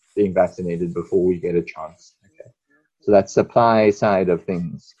done being vaccinated before we get a chance. Okay. So that supply side of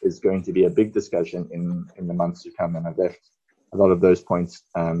things is going to be a big discussion in the months to come. And I've left a lot of those points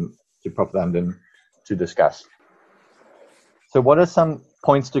to Prof. London to discuss. So what are some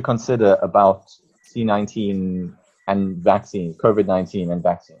points to consider about C19 and vaccines, COVID-19 and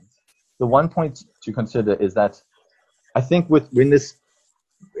vaccines? The one point to consider is that I think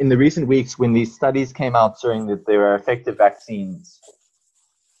in the recent weeks, when these studies came out showing that there are effective vaccines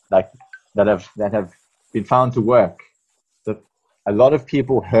that have been found to work, that a lot of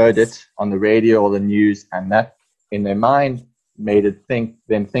people heard it on the radio or the news, and that in their mind made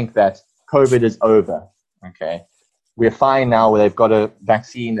them think that COVID is over. Okay, we're fine now. They've got a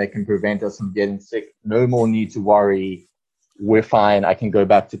vaccine that can prevent us from getting sick. No more need to worry. We're fine. I can go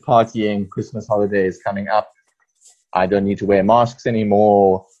back to partying. Christmas holiday is coming up. I don't need to wear masks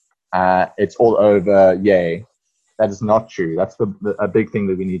anymore. it's all over, yay. That is not true. That's a big thing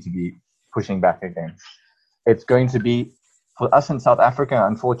that we need to be pushing back against. It's going to be, for us in South Africa,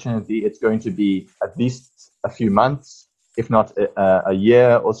 unfortunately, it's going to be at least a few months, if not a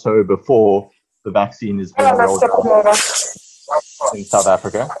year or so before the vaccine is being rolled out in South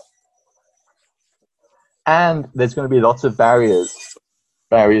Africa. And there's going to be lots of barriers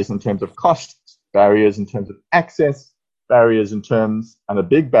in terms of costs, barriers in terms of access, barriers in terms, and a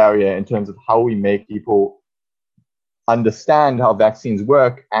big barrier in terms of how we make people understand how vaccines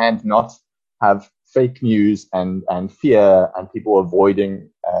work and not have fake news and fear and people avoiding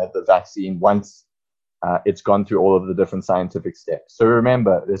the vaccine once it's gone through all of the different scientific steps. So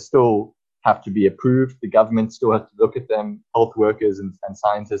remember, they still have to be approved. The government still has to look at them. Health workers and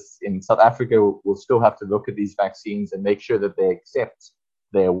scientists in South Africa will still have to look at these vaccines and make sure that they accept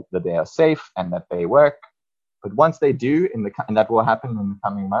that they are safe and that they work. But once they do, and that will happen in the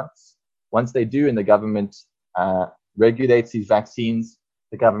coming months, once they do and the government regulates these vaccines,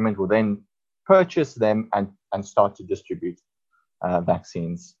 the government will then purchase them and start to distribute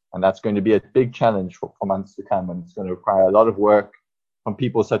vaccines. And that's going to be a big challenge for months to come. And it's going to require a lot of work from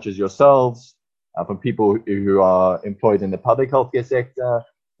people such as yourselves, from people who are employed in the public healthcare sector,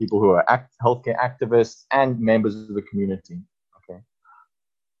 people who are healthcare activists, and members of the community. Okay.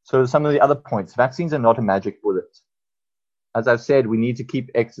 So some of the other points, vaccines are not a magic bullet. As I've said, we need to keep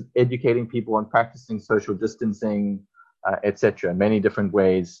educating people on practicing social distancing, etc., many different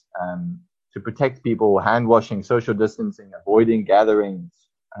ways to protect people, hand washing, social distancing, avoiding gatherings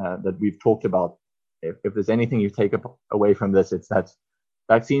that we've talked about. If there's anything you take away from this, it's that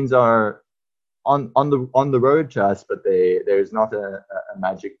vaccines are on the road to us, but there's not a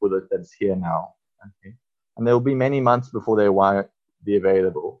magic bullet that's here now. Okay? And there will be many months before they will be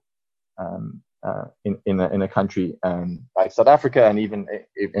available in a country like South Africa and even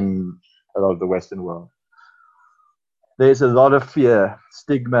in a lot of the Western world. There's a lot of fear,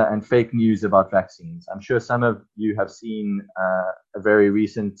 stigma, and fake news about vaccines. I'm sure some of you have seen a very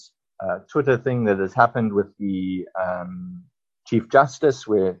recent Twitter thing that has happened with the Chief Justice,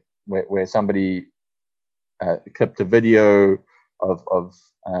 where somebody clipped a video of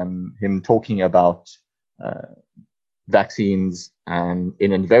him talking about vaccines and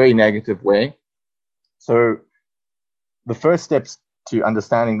in a very negative way. So the first steps to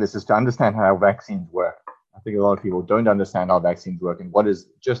understanding this is to understand how vaccines work. I think a lot of people don't understand how vaccines work and what is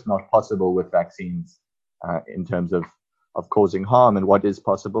just not possible with vaccines in terms of causing harm and what is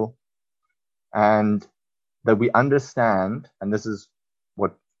possible. And that we understand, and this is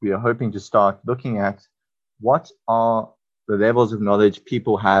what we are hoping to start looking at, what are the levels of knowledge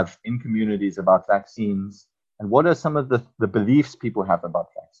people have in communities about vaccines, and what are some of the beliefs people have about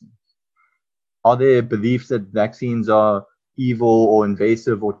vaccines. Are there beliefs that vaccines are evil or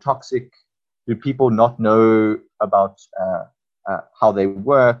invasive or toxic? Do people not know about how they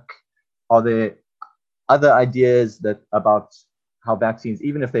work? Are there other ideas about how vaccines,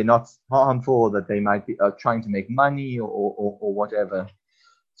 even if they're not harmful, that they might be trying to make money or whatever?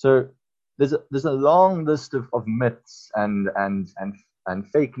 So there's a long list of myths and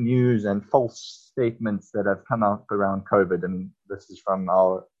fake news and false statements that have come out around COVID. And this is from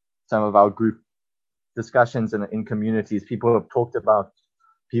some of our group discussions in communities. People have talked about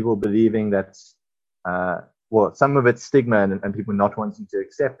people believing that, some of it's stigma and people not wanting to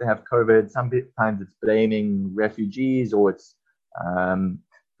accept to have COVID. Sometimes it's blaming refugees, or it's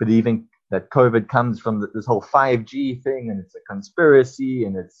believing that COVID comes from this whole 5G thing and it's a conspiracy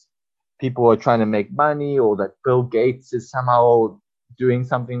and it's people are trying to make money, or that Bill Gates is somehow doing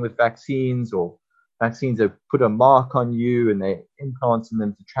something with vaccines, or vaccines have put a mark on you and they implants in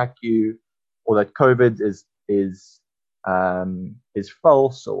them to track you, or that COVID is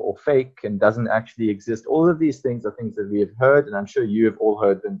false or fake and doesn't actually exist. All of these things are things that we have heard, and I'm sure you have all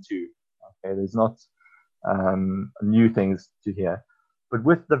heard them too. Okay, there's not new things to hear. But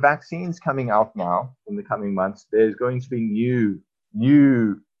with the vaccines coming out now in the coming months, there's going to be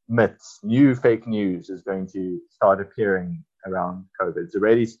new myths, new fake news is going to start appearing around COVID. It's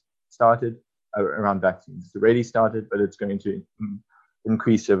already started around vaccines. It's already started, but it's going to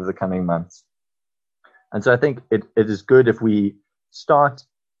increase over the coming months. And so I think it is good if we start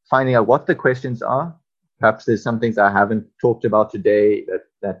finding out what the questions are. Perhaps there's some things I haven't talked about today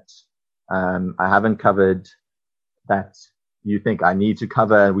that I haven't covered that you think I need to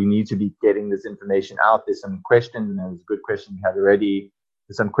cover, and we need to be getting this information out. There's some questions, and there's a good question we had already.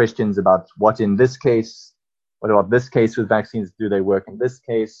 There's some questions about what about this case with vaccines? Do they work in this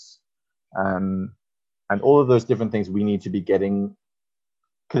case? And all of those different things we need to be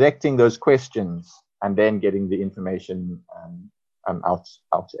collecting those questions and then getting the information out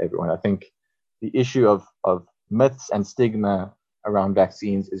to everyone. I think the issue of myths and stigma around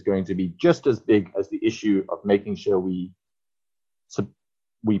vaccines is going to be just as big as the issue of making sure we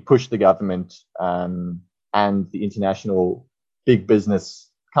push the government and the international big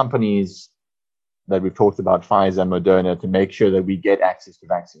business companies that we've talked about, Pfizer, Moderna, to make sure that we get access to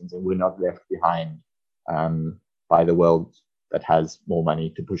vaccines and we're not left behind by the world that has more money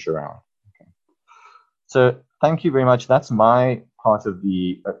to push around. Okay. So thank you very much. That's my part of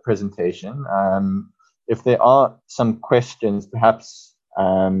the presentation. If there are some questions, perhaps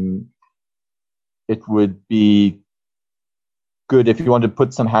it would be good if you want to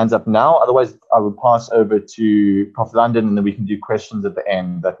put some hands up now. Otherwise, I will pass over to Prof. London, and then we can do questions at the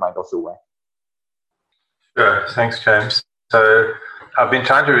end. That might also work. Sure. Thanks, James. So I've been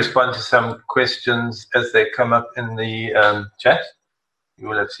trying to respond to some questions as they come up in the chat, you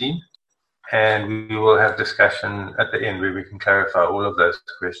will have seen. And we will have discussion at the end where we can clarify all of those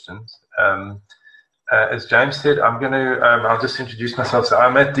questions. As James said, I'll just introduce myself. So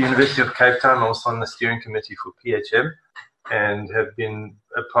I'm at the University of Cape Town, also on the steering committee for PHM, and have been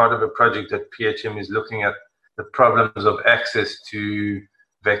a part of a project that PHM is looking at the problems of access to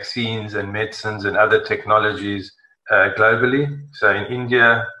vaccines and medicines and other technologies globally. So in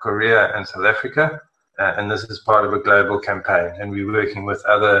India, Korea, and South Africa. And this is part of a global campaign. And we're working with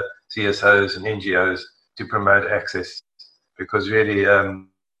other CSOs and NGOs to promote access, because really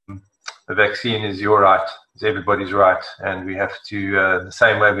the vaccine is your right, it's everybody's right, and we have to, the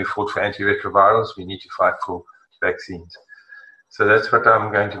same way we fought for antiretrovirals, we need to fight for vaccines. So that's what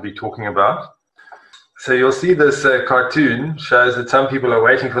I'm going to be talking about. So you'll see this cartoon shows that some people are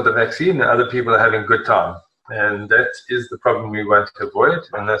waiting for the vaccine and other people are having a good time. And that is the problem we want to avoid,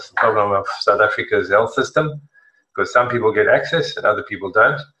 and that's the problem of South Africa's health system, because some people get access and other people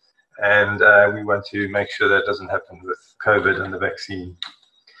don't. And we want to make sure that doesn't happen with COVID and the vaccine.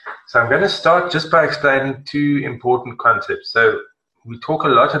 So I'm going to start just by explaining two important concepts. So we talk a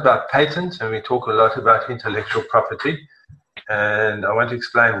lot about patents and we talk a lot about intellectual property. And I want to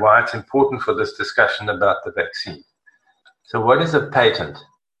explain why it's important for this discussion about the vaccine. So what is a patent?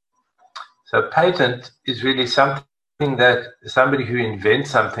 So a patent is really something that somebody who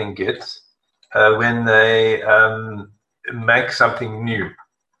invents something gets when they make something new.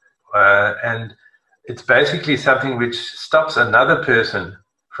 And it's basically something which stops another person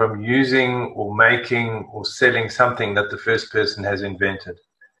from using or making or selling something that the first person has invented.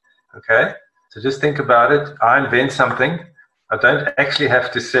 Okay? So just think about it. I invent something. I don't actually have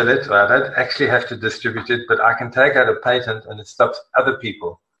to sell it, or I don't actually have to distribute it, but I can take out a patent and it stops other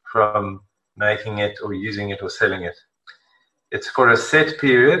people from making it or using it or selling it. It's for a set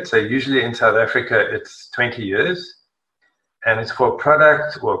period. So usually in South Africa, it's 20 years. And it's for a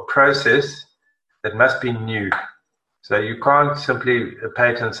product or a process that must be new. So you can't simply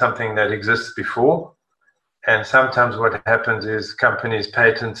patent something that exists before. And sometimes what happens is companies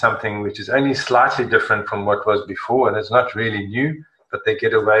patent something which is only slightly different from what was before, and it's not really new, but they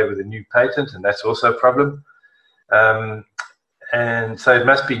get away with a new patent, and that's also a problem. And so it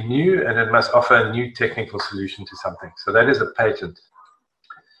must be new, and it must offer a new technical solution to something. So that is a patent.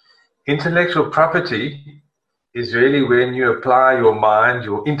 Intellectual property is really when you apply your mind,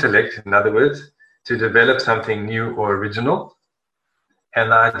 your intellect, in other words, to develop something new or original. And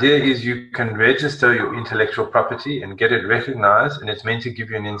the idea is you can register your intellectual property and get it recognized, and it's meant to give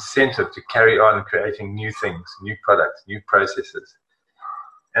you an incentive to carry on creating new things, new products, new processes.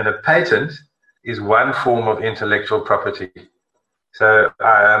 And a patent is one form of intellectual property. So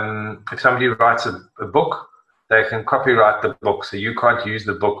if somebody writes a book, they can copyright the book, so you can't use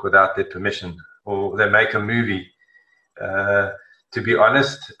the book without their permission. Or they make a movie. To be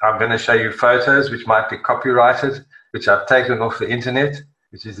honest, I'm going to show you photos which might be copyrighted, which I've taken off the internet,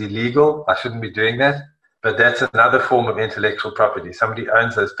 which is illegal. I shouldn't be doing that. But that's another form of intellectual property. Somebody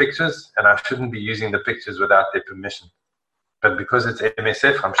owns those pictures, and I shouldn't be using the pictures without their permission. But because it's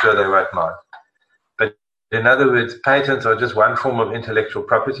MSF, I'm sure they won't mind. But in other words, patents are just one form of intellectual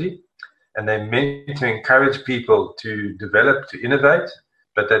property, and they're meant to encourage people to develop, to innovate.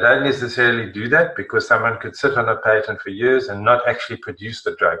 But they don't necessarily do that, because someone could sit on a patent for years and not actually produce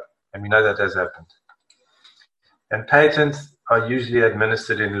the drug. And we know that has happened. And patents are usually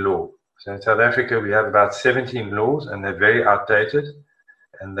administered in law. So in South Africa, we have about 17 laws, and they're very outdated.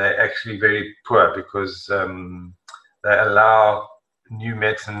 And they're actually very poor, because they allow new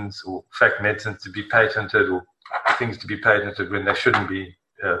medicines, or in fact medicines, to be patented, or things to be patented when they shouldn't be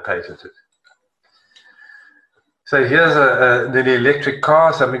patented. So here's the electric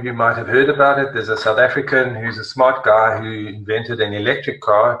car. Some of you might have heard about it. There's a South African who's a smart guy who invented an electric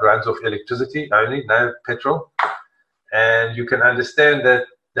car. It runs off electricity only, no petrol. And you can understand that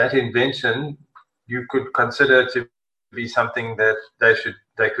that invention you could consider to be something that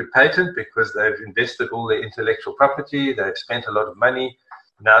they could patent, because they've invested all their intellectual property, they've spent a lot of money.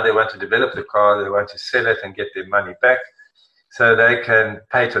 Now they want to develop the car, they want to sell it and get their money back, so they can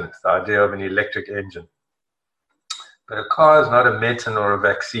patent the idea of an electric engine. But a car is not a medicine or a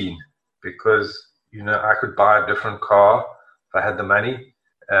vaccine, because, you know, I could buy a different car if I had the money,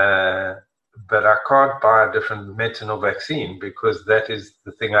 but I can't buy a different medicine or vaccine, because that is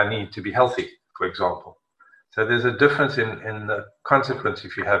the thing I need to be healthy, for example. So there's a difference in the consequence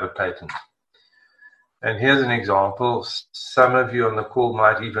if you have a patent. And here's an example. Some of you on the call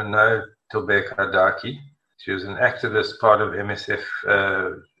might even know Thobeka Daki. She was an activist, part of MSF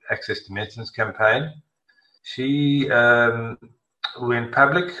Access to Medicines campaign. She went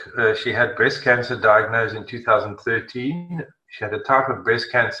public. She had breast cancer diagnosed in 2013. She had a type of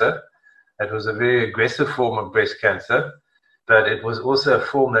breast cancer that was a very aggressive form of breast cancer, but it was also a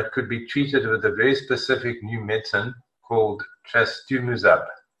form that could be treated with a very specific new medicine called trastuzumab.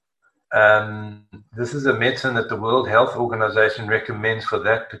 This is a medicine that the World Health Organization recommends for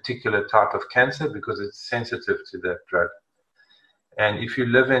that particular type of cancer because it's sensitive to that drug. And if you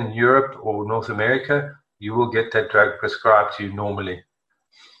live in Europe or North America, you will get that drug prescribed to you normally.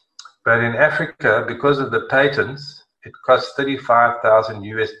 But in Africa, because of the patents, it costs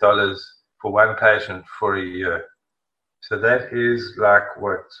 $35,000 for one patient for a year. So that is like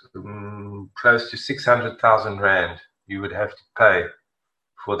what, close to 600,000 Rand you would have to pay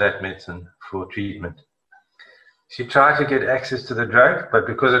for that medicine, for treatment. She tried to get access to the drug, but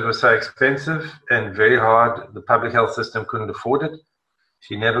because it was so expensive and very hard, the public health system couldn't afford it.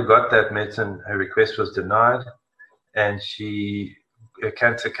 She never got that medicine. Her request was denied, and her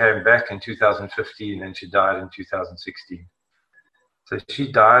cancer came back in 2015, and she died in 2016. So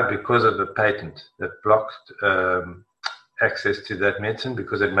she died because of the patent that blocked access to that medicine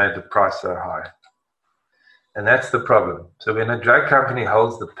because it made the price so high. And that's the problem. So when a drug company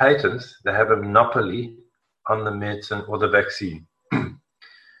holds the patents, they have a monopoly on the medicine or the vaccine.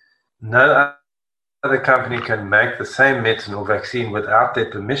 No other company can make the same medicine or vaccine without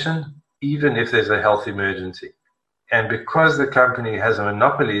their permission, even if there's a health emergency. And because the company has a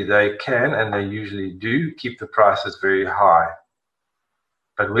monopoly, they can, and they usually do, keep the prices very high.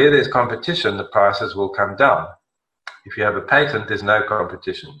 But where there's competition, the prices will come down. If you have a patent, there's no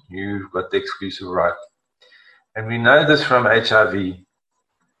competition. You've got the exclusive right. And we know this from HIV.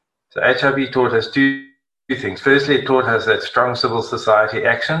 So HIV taught us two things. Firstly, it taught us that strong civil society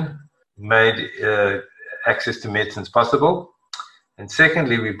action made access to medicines possible. And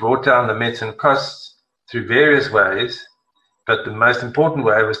secondly, we brought down the medicine costs through various ways, but the most important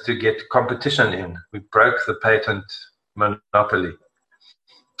way was to get competition in. We broke the patent monopoly.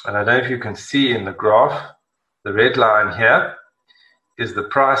 And I don't know if you can see in the graph, the red line here is the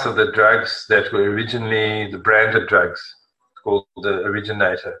price of the drugs that were originally the branded drugs, called the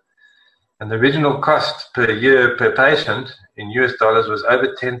originator. And the original cost per year per patient in US dollars was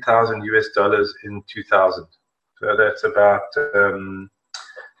over $10,000 US in 2000. So that's about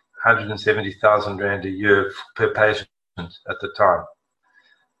 170,000 Rand a year per patient at the time.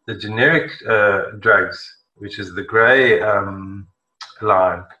 The generic drugs, which is the gray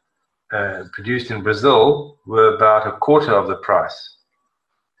line, produced in Brazil, were about a quarter of the price.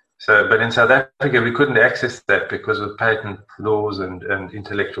 So, but in South Africa, we couldn't access that because of patent laws and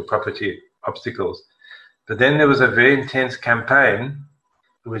intellectual property obstacles. But then there was a very intense campaign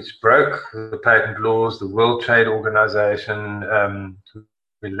which broke the patent laws. The World Trade Organization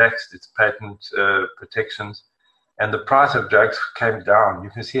relaxed its patent protections, and the price of drugs came down.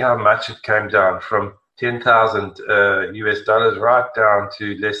 You can see how much it came down, from 10,000 US dollars right down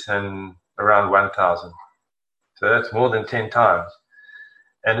to less than around 1,000. So that's more than 10 times.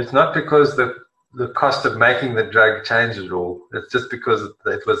 And it's not because the cost of making the drug changed at all. It's just because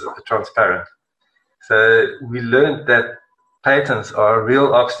it was transparent. So we learned that patents are a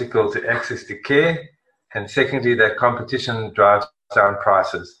real obstacle to access to care. And secondly, that competition drives down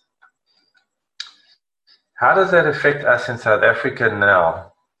prices. How does that affect us in South Africa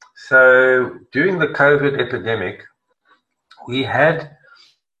now? So during the COVID epidemic, we had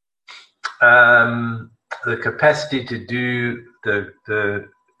the capacity to do the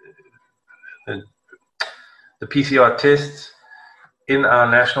PCR tests in our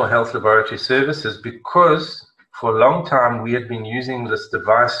National Health Laboratory Services, because for a long time we had been using this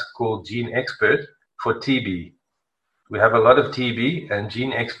device called GeneXpert for TB. We have a lot of TB, and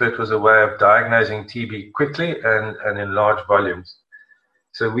GeneXpert was a way of diagnosing TB quickly and in large volumes.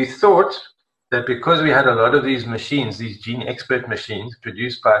 So we thought that because we had a lot of these machines, these GeneXpert machines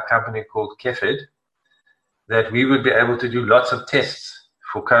produced by a company called Kefed, that we would be able to do lots of tests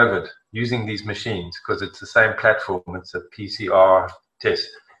for COVID using these machines because it's the same platform. It's a PCR test.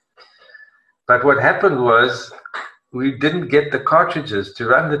 But what happened was we didn't get the cartridges to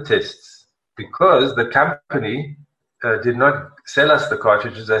run the tests because the company did not sell us the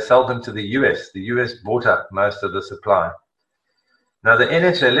cartridges. They sold them to the US. The US bought up most of the supply. Now, the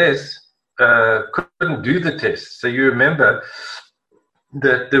NHLS couldn't do the tests. So you remember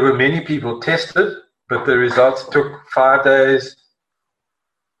that there were many people tested, but the results took 5 days,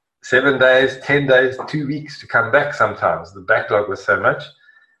 7 days, 10 days, 2 weeks to come back sometimes. The backlog was so much.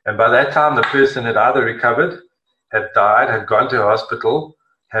 And by that time, the person had either recovered, had died, had gone to a hospital,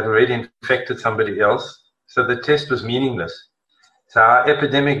 had already infected somebody else. So the test was meaningless. So our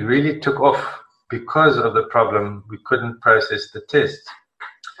epidemic really took off because of the problem. We couldn't process the tests.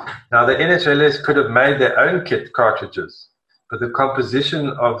 Now, the NHLS could have made their own kit cartridges, but the composition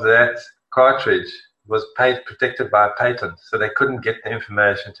of that cartridge was protected by a patent, so they couldn't get the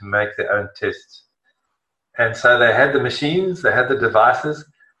information to make their own tests. And so they had the machines, they had the devices,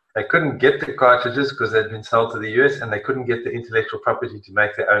 they couldn't get the cartridges because they'd been sold to the US, and they couldn't get the intellectual property to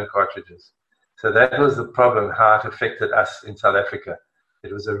make their own cartridges. So that was the problem, how it affected us in South Africa.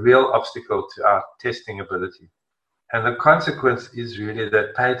 It was a real obstacle to our testing ability. And the consequence is really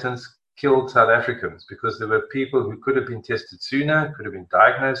that patents killed South Africans because there were people who could have been tested sooner, could have been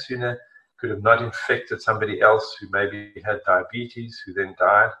diagnosed sooner, could have not infected somebody else who maybe had diabetes, who then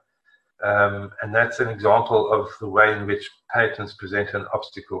died. And that's an example of the way in which patents present an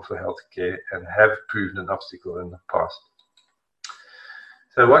obstacle for healthcare and have proved an obstacle in the past.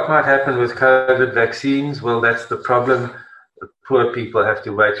 So what might happen with COVID vaccines? Well, that's the problem. The poor people have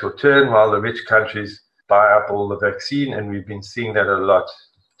to wait your turn while the rich countries buy up all the vaccine, and we've been seeing that a lot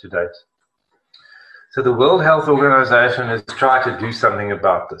to date. So the World Health Organization has tried to do something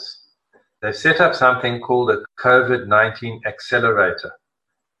about this. They've set up something called a COVID-19 accelerator,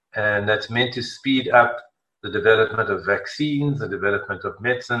 and that's meant to speed up the development of vaccines, the development of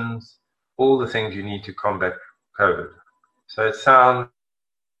medicines, all the things you need to combat COVID. So it sounds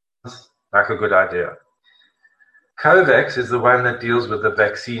like a good idea. COVAX is the one that deals with the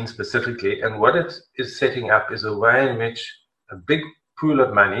vaccine specifically, and what it is setting up is a way in which a big pool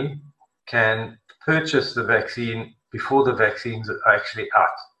of money can purchase the vaccine before the vaccines are actually out.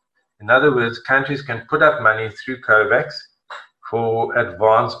 In other words, countries can put up money through COVAX for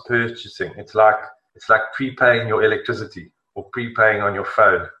advanced purchasing. It's like prepaying your electricity or prepaying on your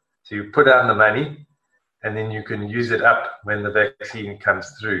phone. So you put down the money and then you can use it up when the vaccine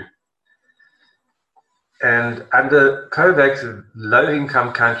comes through. And under COVAX,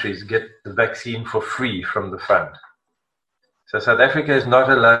 low-income countries get the vaccine for free from the fund. So South Africa is not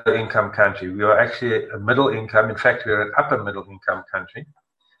a low-income country. We are actually a middle-income. In fact, we are an upper-middle-income country.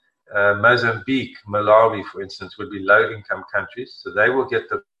 Mozambique, Malawi, for instance, would be low-income countries. So they will get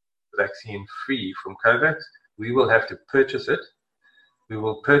the vaccine free from COVAX. We will have to purchase it. We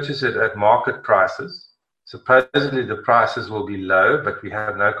will purchase it at market prices. Supposedly the prices will be low, but we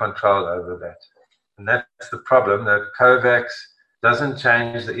have no control over that. And that's the problem, that COVAX doesn't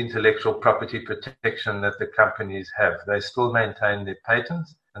change the intellectual property protection that the companies have. They still maintain their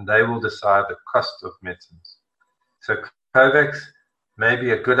patents, and they will decide the cost of medicines. So COVAX may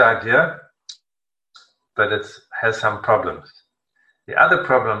be a good idea, but it has some problems. The other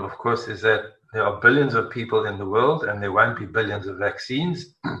problem, of course, is that there are billions of people in the world, and there won't be billions of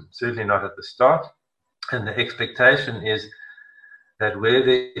vaccines, certainly not at the start. And the expectation is that where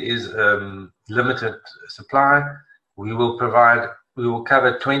there is limited supply, we will cover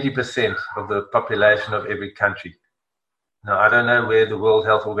 20% of the population of every country. Now, I don't know where the World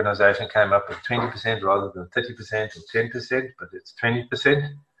Health Organization came up with 20% rather than 30% or 10%, but it's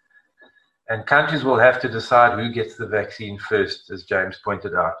 20%. And countries will have to decide who gets the vaccine first, as James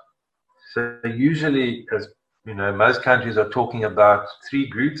pointed out. So usually, as you know, most countries are talking about three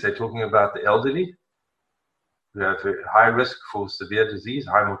groups. They're talking about the elderly, who have a high risk for severe disease,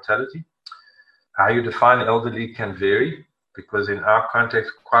 high mortality. How you define elderly can vary, because in our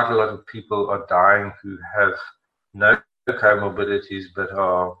context, quite a lot of people are dying who have no comorbidities but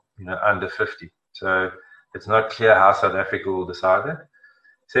are under 50. So it's not clear how South Africa will decide that.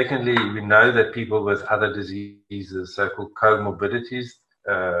 Secondly, we know that people with other diseases, so-called comorbidities,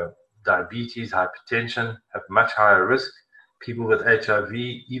 diabetes, hypertension, have much higher risk. People with HIV,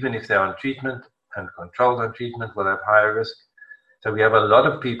 even if they're on treatment and controlled on treatment, will have higher risk. So we have a lot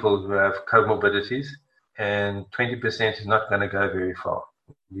of people who have comorbidities, and 20% is not going to go very far.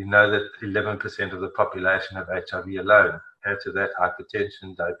 We know that 11% of the population have HIV alone. Add to that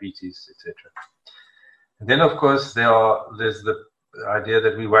hypertension, diabetes, etc. And then, of course, there's the idea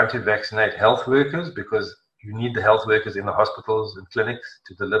that we want to vaccinate health workers, because you need the health workers in the hospitals and clinics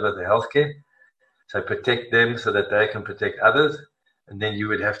to deliver the healthcare. So protect them so that they can protect others. And then you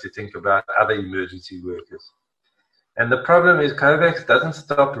would have to think about other emergency workers. And the problem is COVAX doesn't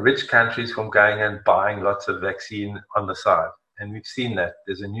stop rich countries from going and buying lots of vaccine on the side. And we've seen that.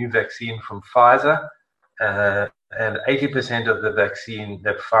 There's a new vaccine from Pfizer, and 80% of the vaccine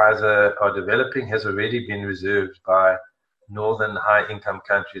that Pfizer are developing has already been reserved by northern high-income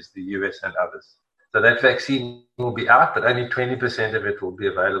countries, the US and others. So that vaccine will be out, but only 20% of it will be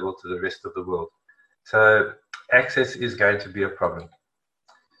available to the rest of the world. So access is going to be a problem.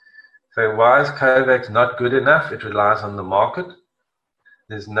 So why is COVAX not good enough? It relies on the market.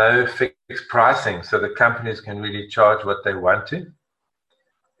 There's no fixed pricing, so the companies can really charge what they want to.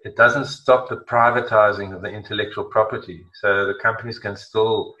 It doesn't stop the privatizing of the intellectual property, so the companies can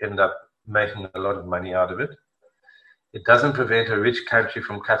still end up making a lot of money out of it. It doesn't prevent a rich country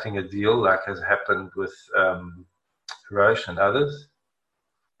from cutting a deal like has happened with Roche and others.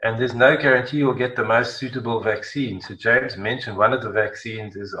 And there's no guarantee you'll get the most suitable vaccine. So James mentioned one of the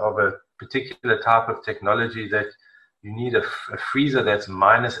vaccines is of a particular type of technology that you need a freezer that's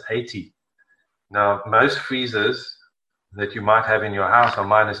minus 80. Now, most freezers that you might have in your house are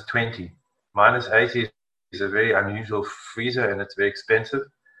minus 20. Minus 80 is a very unusual freezer and it's very expensive.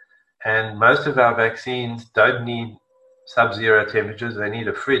 And most of our vaccines don't need sub-zero temperatures. They need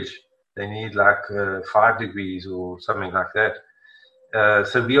a fridge. They need like 5 degrees or something like that.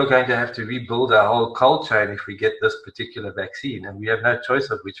 So we are going to have to rebuild our whole cold chain if we get this particular vaccine. And we have no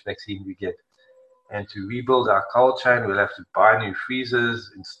choice of which vaccine we get. And to rebuild our cold chain, we'll have to buy new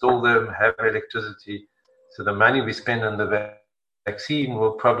freezers, install them, have electricity. So the money we spend on the vaccine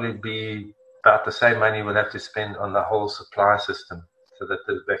will probably be about the same money we'll have to spend on the whole supply system so that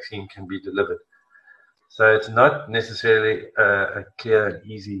the vaccine can be delivered. So it's not necessarily a clear and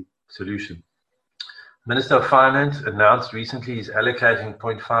easy solution. Minister of Finance announced recently he's allocating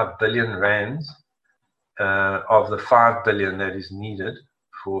 0.5 billion rands of the 5 billion that is needed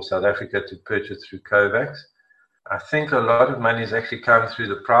for South Africa to purchase through COVAX. I think a lot of money has actually come through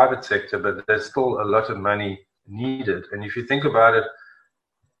the private sector, but there's still a lot of money needed. And if you think about it,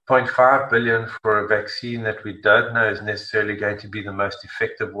 0.5 billion for a vaccine that we don't know is necessarily going to be the most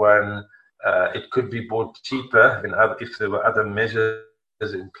effective one. It could be bought cheaper if there were other measures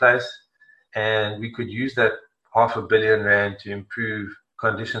in place. And we could use that 500 million rand to improve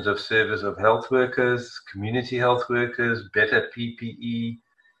conditions of service of health workers, community health workers, better PPE.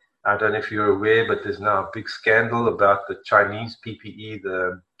 I don't know if you're aware, but there's now a big scandal about the Chinese PPE,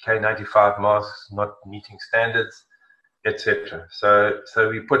 the K95 masks not meeting standards, etc. So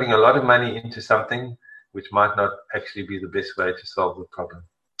we're putting a lot of money into something which might not actually be the best way to solve the problem.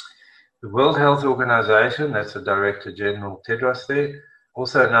 The World Health Organization, that's the Director General Tedros there,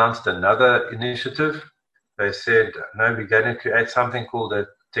 also announced another initiative. They said, no, we're going to create something called a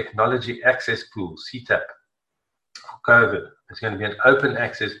Technology Access Pool, CTAP, for COVID. It's going to be an open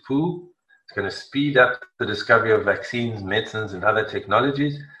access pool. It's going to speed up the discovery of vaccines, medicines, and other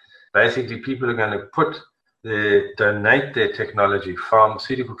technologies. Basically, people are going to donate their technology.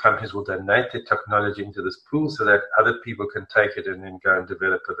 Pharmaceutical companies will donate their technology into this pool so that other people can take it and then go and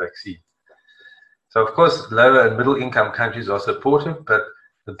develop a vaccine. So, of course, lower and middle income countries are supportive, but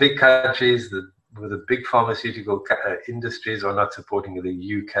the big countries with the big pharmaceutical industries are not supporting it. The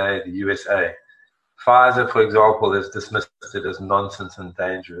UK, the USA. Pfizer, for example, has dismissed it as nonsense and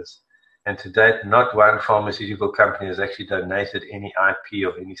dangerous. And to date, not one pharmaceutical company has actually donated any IP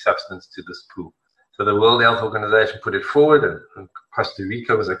of any substance to this pool. So the World Health Organization put it forward, and Costa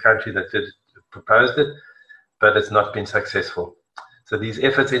Rica was a country that proposed it, but it's not been successful. So these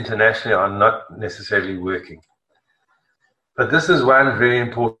efforts internationally are not necessarily working. But this is one very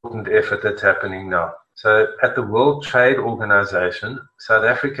important effort that's happening now. So at the World Trade Organization, South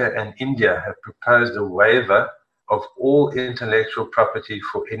Africa and India have proposed a waiver of all intellectual property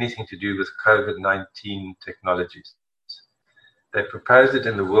for anything to do with COVID-19 technologies. They proposed it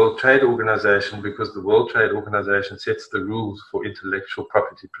in the World Trade Organization because the World Trade Organization sets the rules for intellectual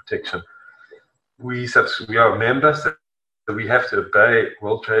property protection. We are members, so we have to obey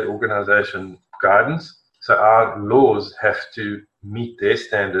World Trade Organization guidance. So our laws have to meet their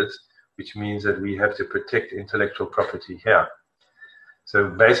standards, which means that we have to protect intellectual property here. So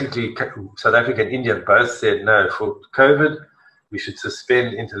basically, South Africa and India both said, no, for COVID, we should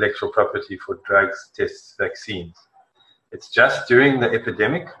suspend intellectual property for drugs, tests, vaccines. It's just during the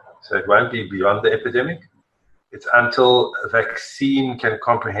epidemic, so it won't be beyond the epidemic. It's until a vaccine can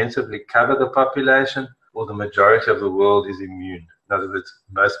comprehensively cover the population or the majority of the world is immune. In other words,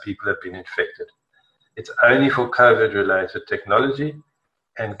 most people have been infected. It's only for COVID-related technology.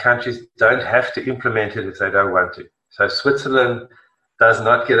 and countries don't have to implement it if they don't want to. So Switzerland does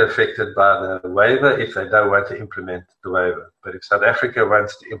not get affected by the waiver if they don't want to implement the waiver. But if South Africa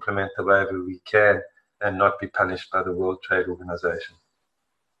wants to implement the waiver, we can, and not be punished by the World Trade Organization.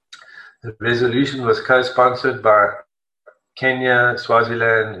 The resolution was co-sponsored by Kenya,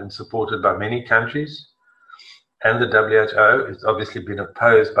 Swaziland, and supported by many countries. And the WHO has obviously been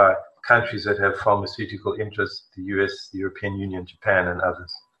opposed by countries that have pharmaceutical interests, the US, the European Union, Japan, and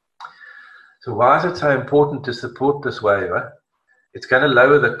others. So why is it so important to support this waiver? It's going to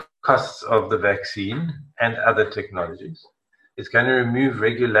lower the costs of the vaccine and other technologies. It's going to remove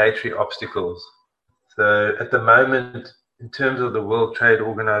regulatory obstacles. So at the moment, in terms of the World Trade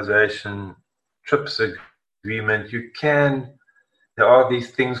Organization TRIPS agreement, there are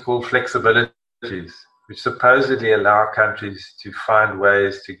these things called flexibilities, which supposedly allow countries to find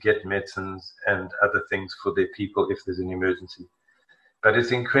ways to get medicines and other things for their people if there's an emergency. But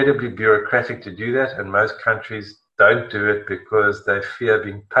it's incredibly bureaucratic to do that, and most countries don't do it because they fear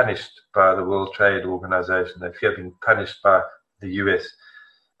being punished by the World Trade Organization. They fear being punished by the US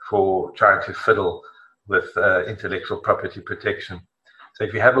for trying to fiddle with intellectual property protection. So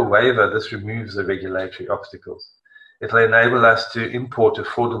if you have a waiver, this removes the regulatory obstacles. It will enable us to import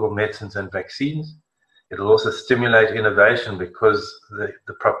affordable medicines and vaccines. It will also stimulate innovation because the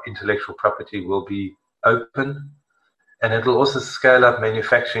intellectual property will be open. And it will also scale up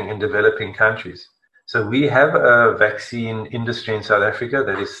manufacturing in developing countries. So we have a vaccine industry in South Africa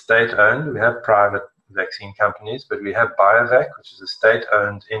that is state-owned. We have private vaccine companies, but we have BioVac, which is a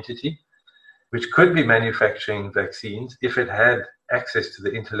state-owned entity, which could be manufacturing vaccines if it had access to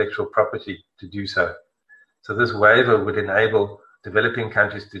the intellectual property to do so. So this waiver would enable developing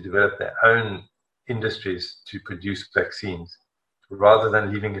countries to develop their own industries to produce vaccines, rather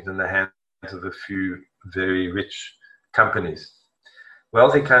than leaving it in the hands of a few very rich companies.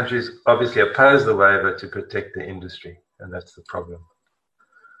 Wealthy countries obviously oppose the waiver to protect the industry, and that's the problem.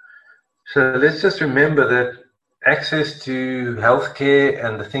 So let's just remember that access to healthcare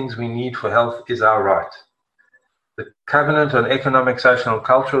and the things we need for health is our right. The Covenant on Economic, Social and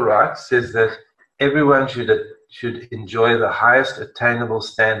Cultural Rights says that everyone should enjoy the highest attainable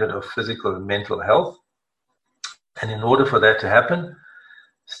standard of physical and mental health. And in order for that to happen,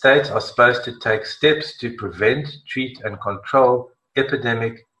 states are supposed to take steps to prevent, treat, and control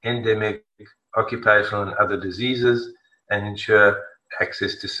epidemic, endemic, occupational, and other diseases, and ensure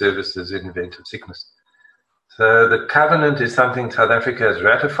access to services in event of sickness. So the covenant is something South Africa has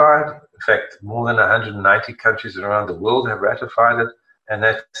ratified. In fact, more than 190 countries around the world have ratified it, and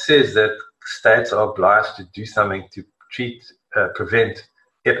that says that states are obliged to do something to prevent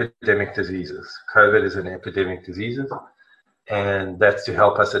epidemic diseases. COVID is an epidemic disease, and that's to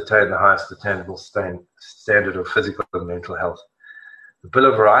help us attain the highest attainable standard of physical and mental health. The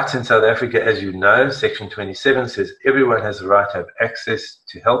Bill of Rights in South Africa, as you know, Section 27 says everyone has the right to have access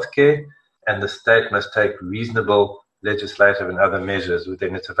to healthcare, and the state must take reasonable legislative and other measures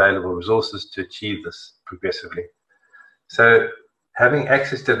within its available resources to achieve this progressively. So having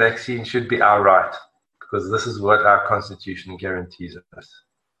access to vaccine should be our right, because this is what our Constitution guarantees us.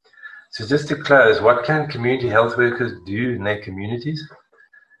 So just to close, what can community health workers do in their communities?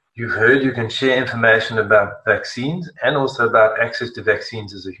 You've heard you can share information about vaccines and also about access to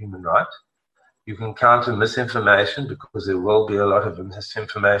vaccines as a human right. You can counter misinformation, because there will be a lot of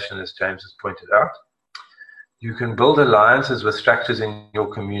misinformation, as James has pointed out. You can build alliances with structures in your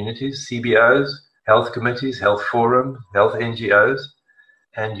communities, CBOs, health committees, health forums, health NGOs,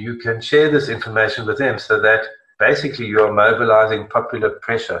 and you can share this information with them so that basically you are mobilizing popular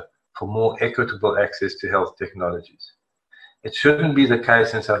pressure for more equitable access to health technologies. It shouldn't be the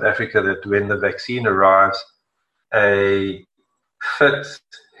case in South Africa that when the vaccine arrives, a fit,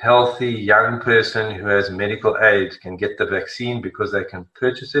 healthy young person who has medical aid can get the vaccine because they can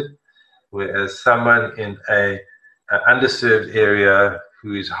purchase it, whereas someone in an underserved area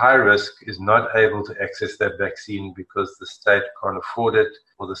who is high risk is not able to access that vaccine because the state can't afford it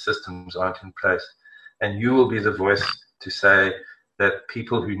or the systems aren't in place. And you will be the voice to say that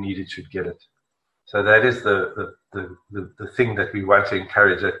people who need it should get it. So that is the thing that we want to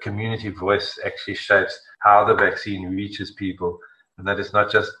encourage, that community voice actually shapes how the vaccine reaches people, and that it's not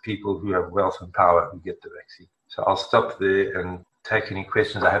just people who have wealth and power who get the vaccine. So I'll stop there and take any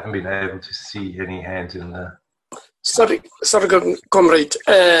questions. I haven't been able to see any hands in the... Sorry, comrade.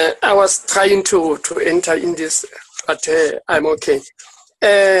 I was trying to enter in this, but I'm okay.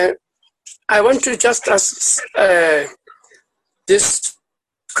 I want to just ask this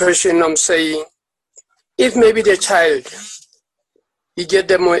question. I'm saying, if maybe the child, you get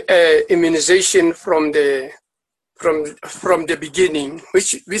the immunization from the from the beginning,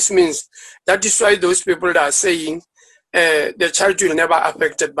 which means that is why those people that are saying the child will never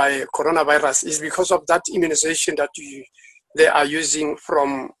affected by coronavirus is because of that immunization that they are using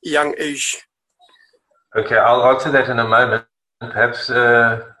from young age. Okay, I'll answer that in a moment. Perhaps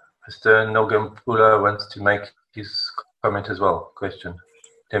Mr. Nogampula wants to make his comment as well. Question.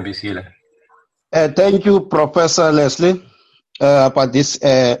 Tembisile. Thank you, Professor Leslie, for this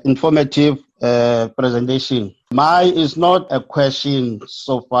informative presentation. Mine is not a question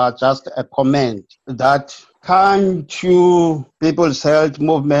so far, just a comment that can't you People's Health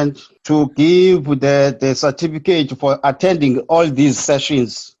Movement to give the certificate for attending all these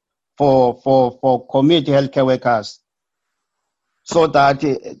sessions for community healthcare workers so that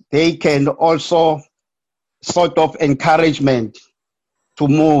they can also sort of encouragement to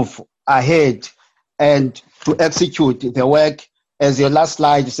move ahead and to execute the work, as your last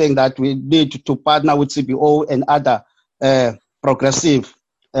slide saying that we need to partner with CBO and other progressive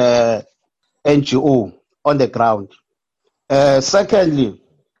NGO on the ground. Secondly,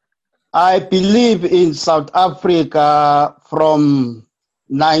 I believe in South Africa from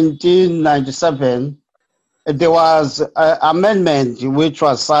 1997, there was an amendment which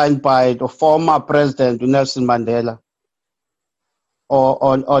was signed by the former President Nelson Mandela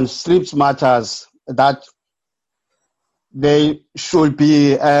on SLIPS matters, that there should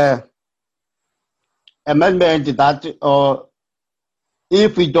be an amendment that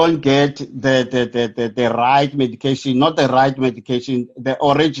if we don't get the right medication, not the right medication, the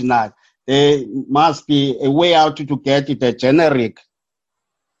original, there must be a way out to get the generic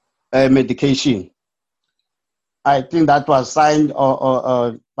medication. I think that was signed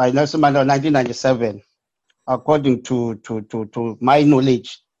by Nelson Mandela in 1997, according to my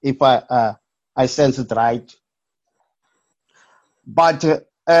knowledge, if I sense it right. But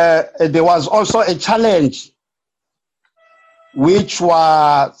there was also a challenge, which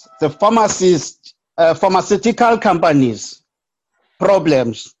was the pharmaceutical companies'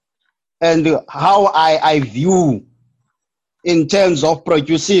 problems, and how I view in terms of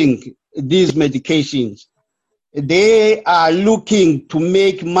producing these medications. They are looking to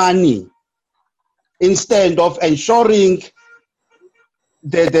make money instead of ensuring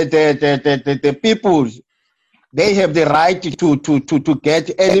the people, they have the right to get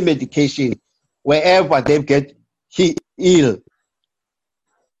any medication wherever they get ill.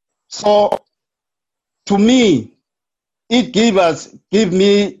 So to me, it give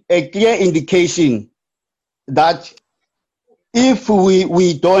me a clear indication that if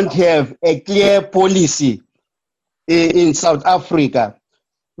we don't have a clear policy in South Africa,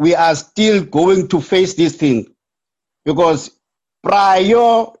 we are still going to face this thing, because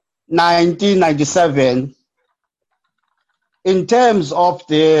prior 1997, in terms of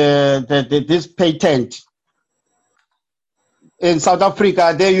this patent in South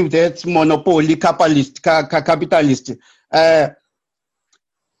Africa, they use that monopoly capitalist. The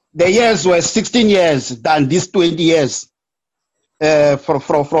years were 16 years than these 20 years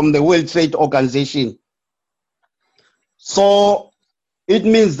from the World Trade Organization. So it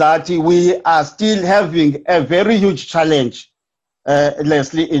means that we are still having a very huge challenge,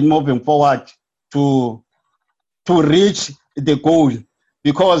 Leslie, in moving forward to reach the goal,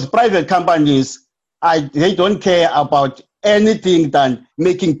 because private companies, they don't care about anything than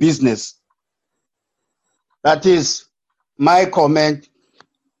making business. That is my comment.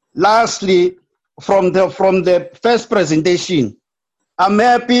 Lastly, from the first presentation, I'm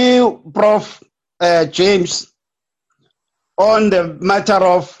happy, Prof. James, on the matter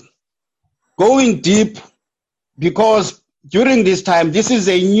of going deep, because during this time, this is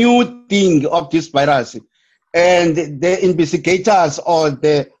a new thing of this virus, and the investigators or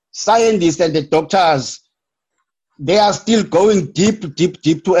the scientists and the doctors, they are still going deep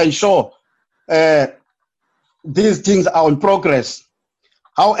to ensure these things are in progress.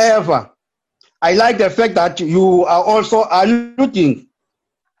 However, I like the fact that you are also alluding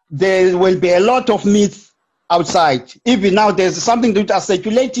there will be a lot of myths outside. Even now, there's something that is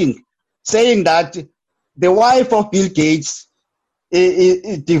circulating, saying that the wife of Bill Gates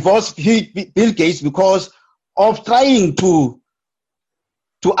divorced Bill Gates because of trying to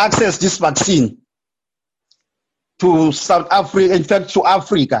access this vaccine to South Africa, in fact, to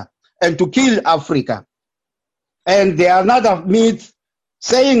Africa, and to kill Africa. And there are another myth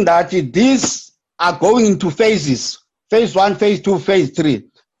saying that these are going into phases, phase 1, phase 2, phase 3.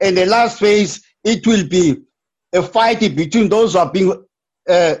 And the last phase, it will be a fight between those who are being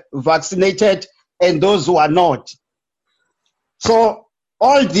vaccinated and those who are not. So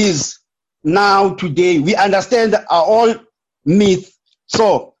all these now today, we understand are all myths.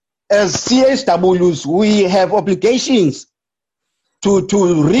 So as CSWs, we have obligations to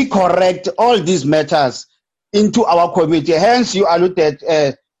recorrect all these matters into our community. Hence, you alluded,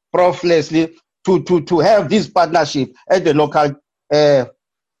 Prof. Leslie, to have this partnership at the local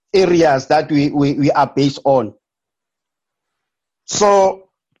areas that we are based on. So,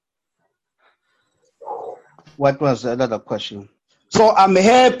 what was another question? So I'm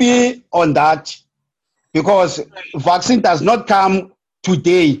happy on that, because vaccine does not come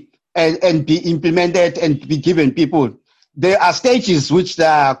today and be implemented and be given people. There are stages which they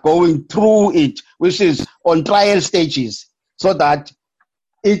are going through it, which is on trial stages, so that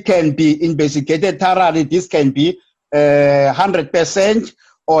it can be investigated thoroughly. This can be 100%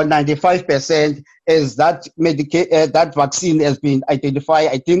 or 95%, as that that vaccine has been identified,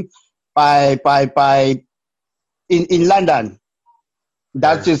 I think, in London.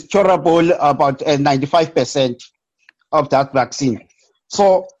 That is curable about 95% of that vaccine.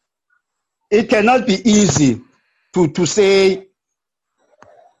 So it cannot be easy to say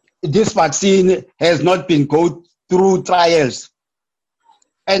this vaccine has not been go through trials.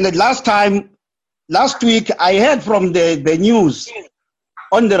 And the last week, I heard from the news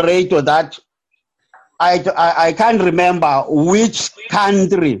on the radio that I can't remember which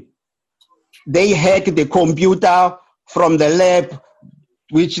country they hacked the computer from the lab,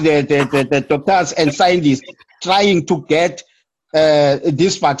 which the doctors and scientists trying to get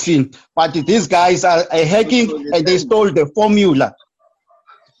this vaccine. But these guys are hacking and they stole the formula.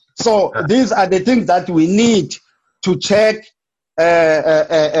 So these are the things that we need to check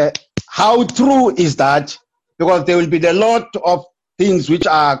how true is that, because there will be a lot of things which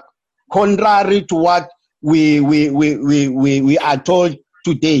are contrary to what we are told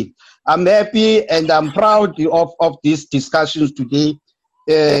today. I'm happy and I'm proud of these discussions today.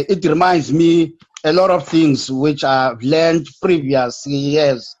 It reminds me a lot of things which I've learned previous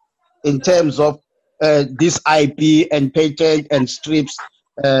years in terms of this IP and patent and strips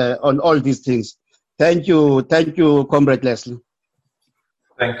on all these things. Thank you, Comrade Leslie.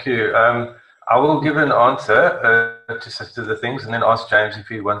 Thank you. I will give an answer to the things, and then ask James if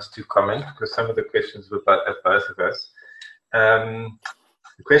he wants to comment, because some of the questions were at both of us.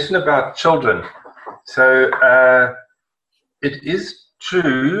 The question about children. So it is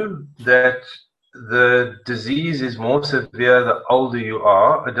true that the disease is more severe the older you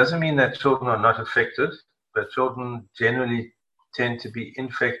are. It doesn't mean that children are not affected, but children generally tend to be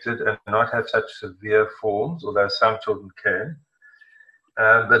infected and not have such severe forms, although some children can.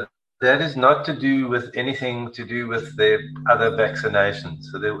 But that is not to do with anything to do with their other vaccinations.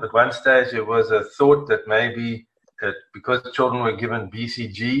 So at one stage there was a thought that maybe that because children were given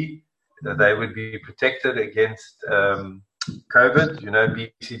BCG, that they would be protected against COVID. You know,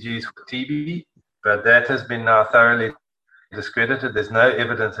 BCG is for TB, but that has been now thoroughly discredited. There's no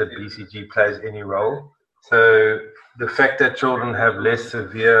evidence that BCG plays any role. So the fact that children have less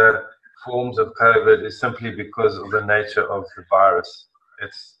severe forms of COVID is simply because of the nature of the virus.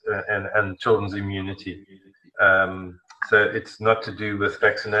 It's and children's immunity. So it's not to do with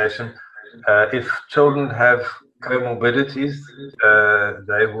vaccination. If children have comorbidities,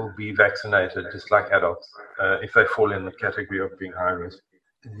 they will be vaccinated just like adults if they fall in the category of being high risk.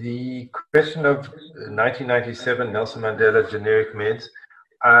 The question of 1997 Nelson Mandela generic meds,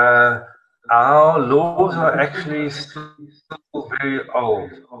 our laws are actually still very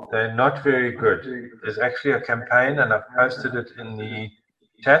old. They're not very good. There's actually a campaign, and I've posted it in the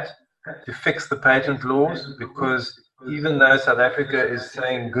chat, to fix the patent laws, because even though South Africa is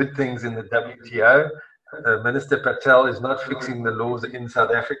saying good things in the WTO, Minister Patel is not fixing the laws in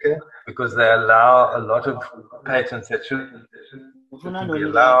South Africa, because they allow a lot of patents that shouldn't be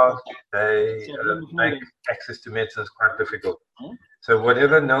allowed. They make access to medicines quite difficult. So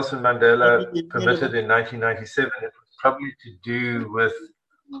whatever Nelson Mandela permitted in 1997, it was probably to do with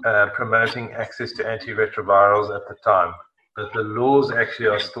promoting access to antiretrovirals at the time. But the laws actually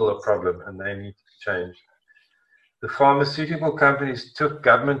are still a problem, and they need to change. The pharmaceutical companies took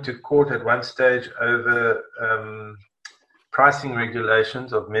government to court at one stage over pricing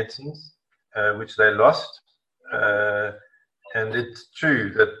regulations of medicines, which they lost. And it's true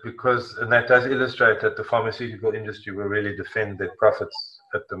that and that does illustrate that the pharmaceutical industry will really defend their profits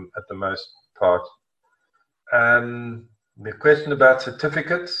at the most part. The question about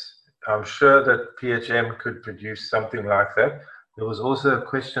certificates, I'm sure that PHM could produce something like that. There was also a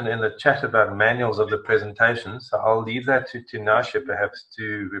question in the chat about manuals of the presentation, so I'll leave that to Tinashe perhaps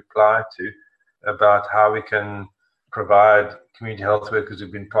to reply to, about how we can provide community health workers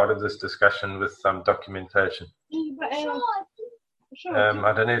who've been part of this discussion with some documentation. I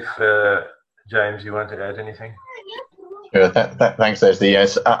don't know if, James, you want to add anything? Thanks, Leslie.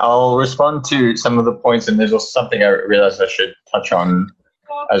 Yes, I'll respond to some of the points, and there's also something I realized I should touch on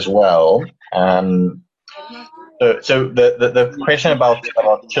as well. So the question about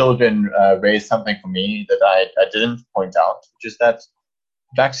children raised something for me that I didn't point out, which is that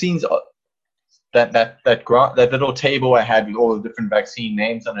vaccines, that little table I had with all the different vaccine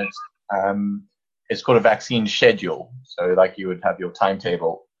names on it, is called a vaccine schedule. So like you would have your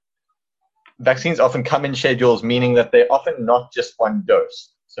timetable. Vaccines often come in schedules, meaning that they're often not just one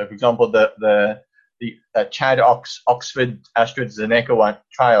dose. So, for example, the Chad Oxford AstraZeneca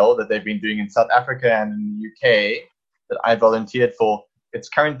trial that they've been doing in South Africa and in the UK that I volunteered for, it's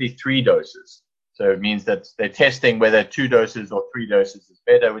currently 3 doses. So it means that they're testing whether 2 doses or 3 doses is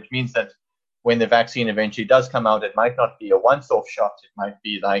better, which means that when the vaccine eventually does come out, it might not be a once-off shot. It might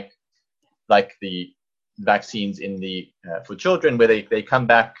be like the vaccines in the for children, where they come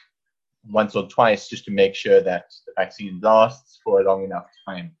back once or twice just to make sure that the vaccine lasts for a long enough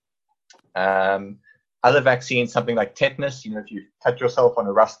time. Other vaccines, something like tetanus, if you cut yourself on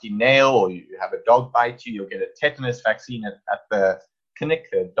a rusty nail or you have a dog bite you, you'll get a tetanus vaccine at the clinic.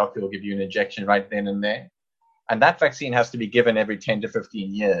 The doctor will give you an injection right then and there. And that vaccine has to be given every 10 to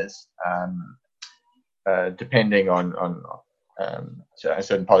 15 years, depending on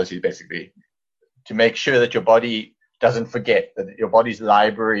certain policies, basically, to make sure that your body doesn't forget, that your body's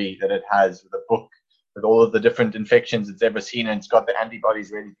library that it has with a book with all of the different infections it's ever seen, and it's got the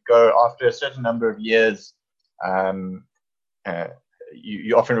antibodies ready to go. After a certain number of years,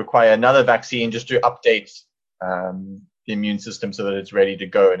 you often require another vaccine just to update the immune system so that it's ready to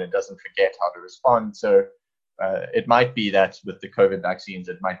go and it doesn't forget how to respond. So it might be that with the COVID vaccines,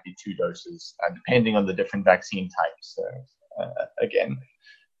 it might be 2 doses, depending on the different vaccine types.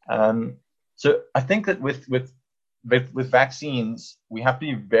 So I think that with vaccines, we have to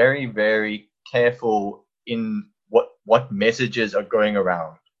be very, very careful in what messages are going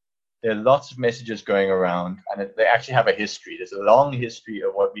around. There are lots of messages going around, and they actually have a history. There's a long history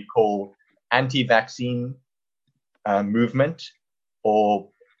of what we call anti-vaccine movement, or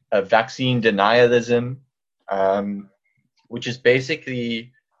vaccine denialism, which is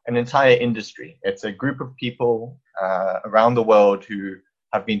basically an entire industry. It's a group of people around the world who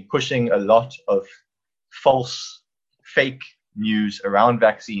have been pushing a lot of false, fake news around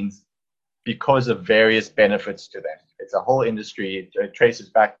vaccines because of various benefits to them. It's a whole industry. It traces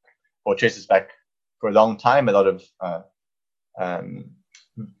back for a long time. A lot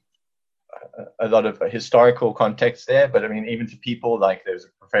of historical context there. But I mean, even to people like, there's a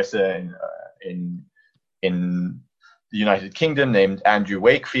professor in the United Kingdom named Andrew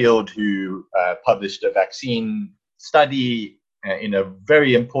Wakefield who published a vaccine study in a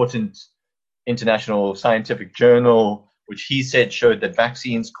very important international scientific journal, which he said showed that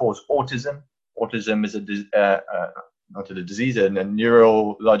vaccines cause autism. Autism is not a disease, a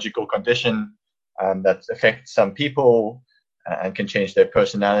neurological condition that affects some people and can change their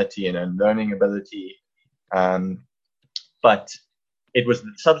personality and learning ability. But it was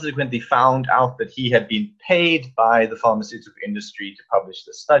subsequently found out that he had been paid by the pharmaceutical industry to publish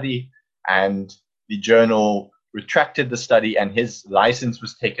the study, and the journal retracted the study, and his license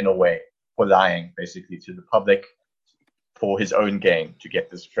was taken away for lying, basically, to the public for his own gain, to get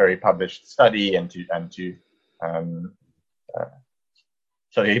this very published study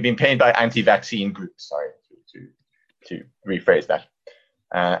so he'd been paid by anti-vaccine groups. Sorry, to rephrase that.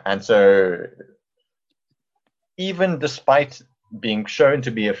 And so, even despite being shown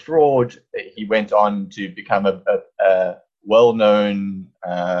to be a fraud, he went on to become a well-known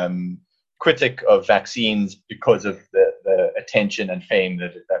critic of vaccines because of the attention and fame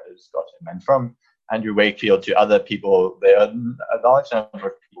that has got him. And from Andrew Wakefield to other people, there are a large number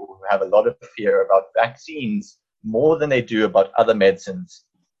of people who have a lot of fear about vaccines, more than they do about other medicines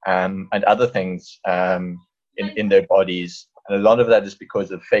and other things in their bodies. And a lot of that is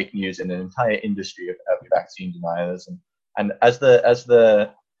because of fake news and an entire industry of vaccine denialism. And as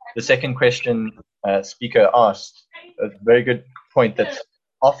the second question speaker asked, a very good point, that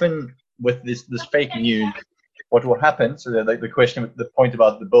often with this fake news, what will happen, so the point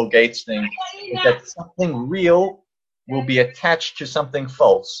about the Bill Gates thing, is that something real will be attached to something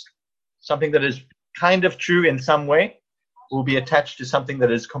false. Something that is kind of true in some way will be attached to something that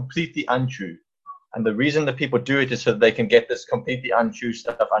is completely untrue. And the reason that people do it is so that they can get this completely untrue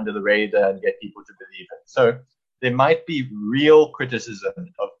stuff under the radar and get people to believe it. So there might be real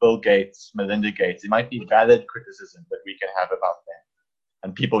criticism of Bill Gates, Melinda Gates. It might be valid criticism that we can have about them.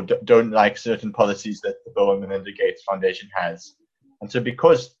 And people don't like certain policies that the Bill and Melinda Gates Foundation has. And so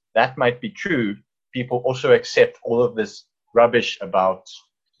because that might be true, people also accept all of this rubbish about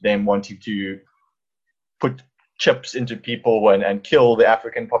them wanting to put chips into people and kill the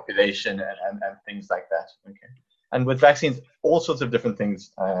African population and things like that. Okay. And with vaccines, all sorts of different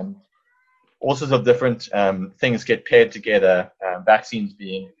things, all sorts of different things get paired together, vaccines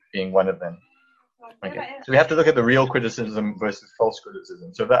being one of them. Okay. So we have to look at the real criticism versus false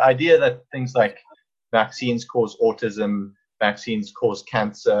criticism. So the idea that things like vaccines cause autism, vaccines cause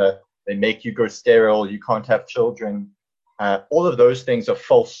cancer, they make you go sterile, you can't have children, all of those things are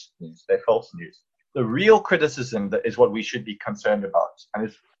false news. They're false news. The real criticism that is what we should be concerned about. And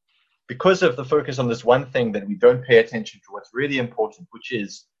it's because of the focus on this one thing that we don't pay attention to what's really important, which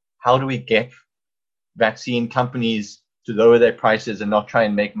is how do we get vaccine companies to lower their prices and not try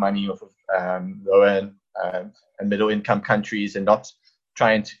and make money off of lower and middle income countries, and not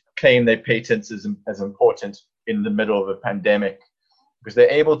trying to claim their patents as important in the middle of a pandemic, because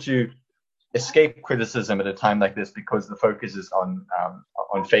they're able to escape criticism at a time like this because the focus is on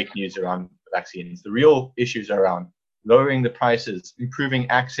fake news around vaccines. The real issues are around lowering the prices, improving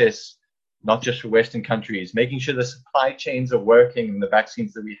access, not just for Western countries, making sure the supply chains are working and the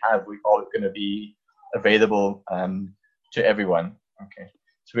vaccines that we have are going to be available to everyone. Okay,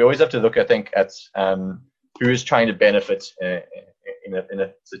 so we always have to look, I think, at who is trying to benefit in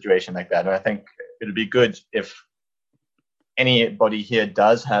a situation like that. And I think it would be good if anybody here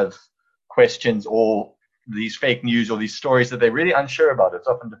does have questions or these fake news or these stories that they're really unsure about. It's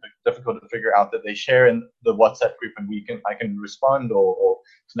often difficult to figure out, that they share in the WhatsApp group, and I can respond, or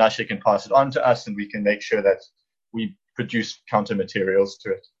Tinashe can pass it on to us, and we can make sure that we produce counter materials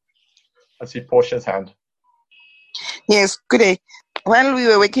to it. I see Portia's hand. Yes, good day. While we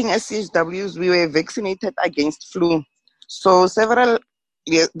were working as CHWs, we were vaccinated against flu. So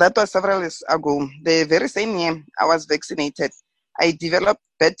that was several years ago. The very same year I was vaccinated, I developed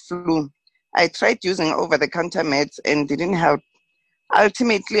bad flu. I tried using over-the-counter meds and didn't help.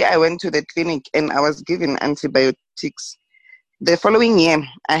 Ultimately, I went to the clinic and I was given antibiotics. The following year,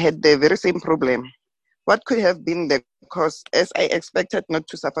 I had the very same problem. What could have been the cause, as I expected not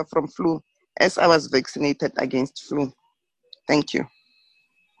to suffer from flu, as I was vaccinated against flu? Thank you.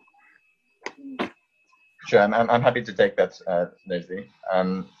 Sure, I'm happy to take that, Leslie.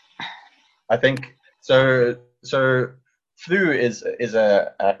 I think so. Flu is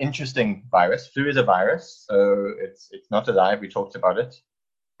a interesting virus. Flu is a virus, so it's not alive. We talked about it,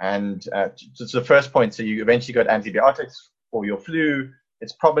 and just the first point. So you eventually got antibiotics for your flu.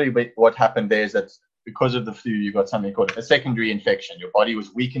 It's probably what happened there is that because of the flu, you got something called a secondary infection. Your body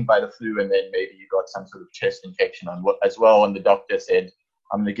was weakened by the flu, and then maybe you got some sort of chest infection as well. And the doctor said,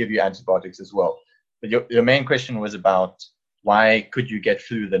 "I'm going to give you antibiotics as well." But your main question was about why could you get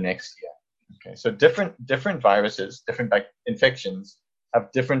flu the next year? Okay, so different viruses, different infections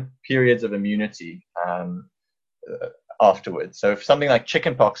have different periods of immunity afterwards. So if something like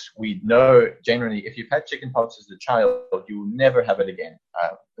chickenpox, we know generally if you've had chickenpox as a child, you will never have it again.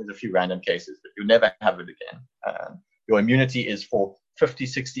 There's a few random cases, but you'll never have it again. Your immunity is for 50,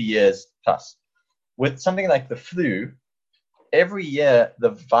 60 years plus. With something like the flu, every year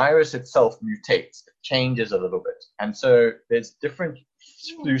the virus itself mutates, it changes a little bit. And so there's different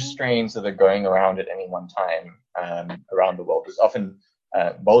flu strains that are going around at any one time around the world. There's often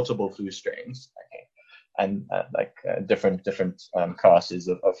multiple flu strains, okay, and different classes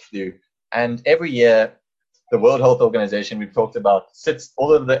of flu. And every year, the World Health Organization, we've talked about,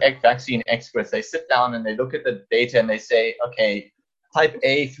 all of the vaccine experts, they sit down and they look at the data and they say, okay, type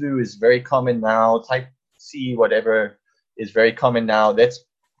A flu is very common now, type C, whatever, is very common now.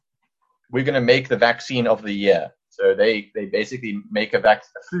 We're going to make the vaccine of the year. So they basically make a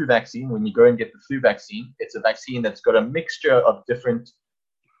flu vaccine. When you go and get the flu vaccine, it's a vaccine that's got a mixture of different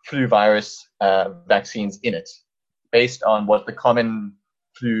flu virus vaccines in it, based on what the common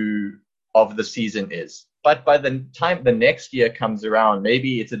flu of the season is. But by the time the next year comes around,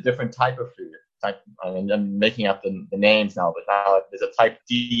 maybe it's a different type of flu. I'm making up the names now, but now there's a type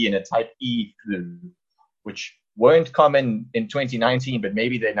D and a type E flu, which weren't common in 2019, but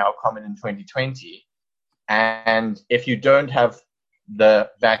maybe they're now common in 2020. And if you don't have the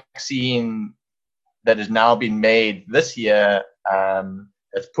vaccine that has now been made this year,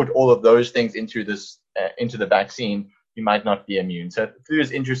 that's put all of those things into the vaccine, you might not be immune. So flu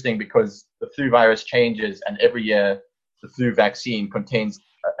is interesting because the flu virus changes, and every year the flu vaccine contains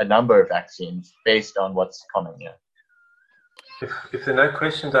a number of vaccines based on what's common here. If there are no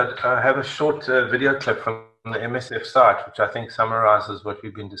questions, I have a short video clip from the MSF site, which I think summarizes what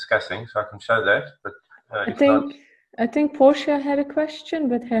we've been discussing, so I can show that. But I think Portia had a question,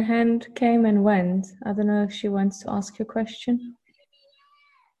 but her hand came and went. I don't know if she wants to ask a question.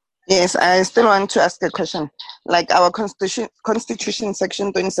 Yes, I still want to ask a question. Like our Constitution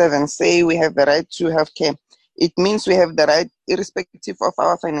Section 27 say we have the right to health care. It means we have the right irrespective of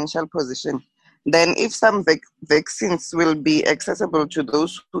our financial position. Then if some vaccines will be accessible to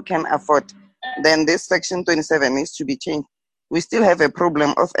those who can afford, then this Section 27 needs to be changed. We still have a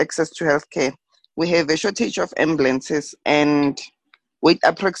problem of access to healthcare. We have a shortage of ambulances and wait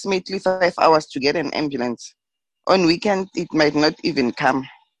approximately 5 hours to get an ambulance. On weekends, it might not even come.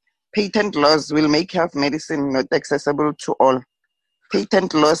 Patent laws will make health medicine not accessible to all.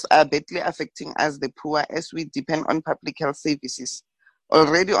 Patent laws are badly affecting us, the poor, as we depend on public health services.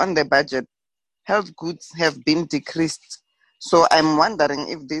 Already on the budget, health goods have been decreased. So I'm wondering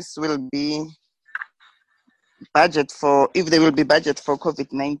if this will be if there will be budget for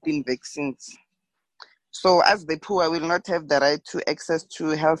COVID-19 vaccines. So as the poor will not have the right to access to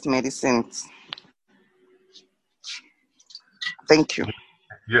health medicines. Thank you.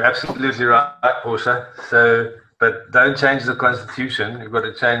 You're absolutely right, Portia. But don't change the constitution. You've got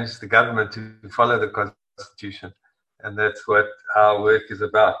to change the government to follow the constitution. And that's what our work is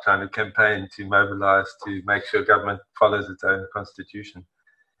about, trying to campaign to mobilize to make sure government follows its own constitution.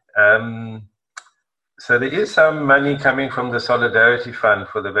 So there is some money coming from the Solidarity Fund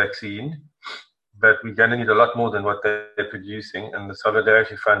for the vaccine, but we're going to need a lot more than what they're producing. And the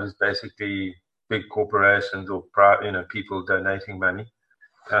Solidarity Fund is basically big corporations or people donating money.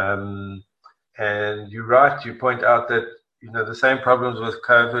 And you're right, you point out that the same problems with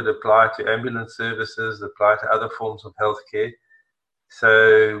COVID apply to ambulance services, apply to other forms of healthcare.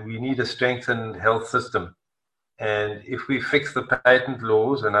 So we need a strengthened health system. And if we fix the patent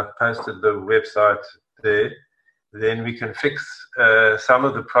laws, and I've posted the website there, then we can fix some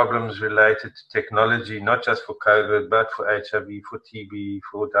of the problems related to technology, not just for COVID, but for HIV, for TB,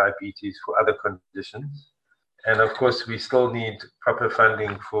 for diabetes, for other conditions. And of course, we still need proper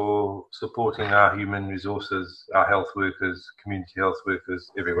funding for supporting our human resources, our health workers, community health workers,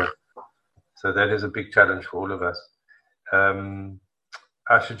 everyone. So that is a big challenge for all of us.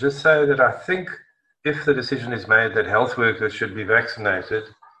 I should just say that I think if the decision is made that health workers should be vaccinated,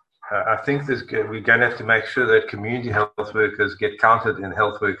 I think we're going to have to make sure that community health workers get counted in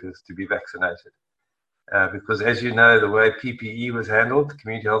health workers to be vaccinated. Because as you know, the way PPE was handled,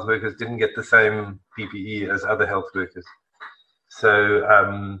 community health workers didn't get the same PPE as other health workers. So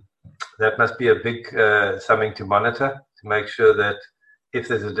that must be a big something to monitor, to make sure that if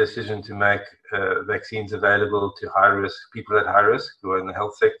there's a decision to make vaccines available to high risk, people at high risk who are in the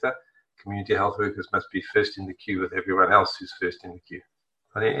health sector, community health workers must be first in the queue with everyone else who's first in the queue.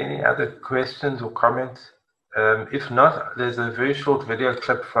 Are there any other questions or comments? If not, there's a very short video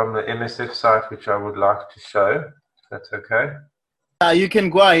clip from the MSF site which I would like to show. If that's okay. You can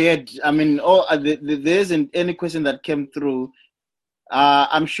go ahead. I mean, there isn't any question that came through.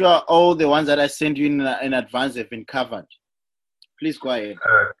 I'm sure all the ones that I sent you in advance have been covered. Please go ahead.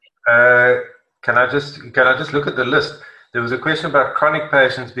 Can I just look at the list? There was a question about chronic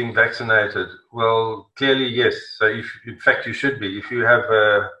patients being vaccinated. Well, clearly yes. So in fact, you should be. If you have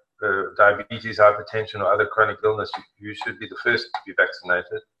diabetes, hypertension, or other chronic illness, you should be the first to be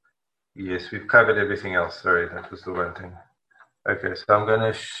vaccinated. Yes, we've covered everything else. Sorry, that was the one thing. Okay, so I'm going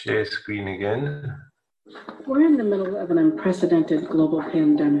to share screen again. We're in the middle of an unprecedented global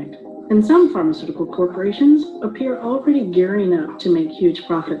pandemic, and some pharmaceutical corporations appear already gearing up to make huge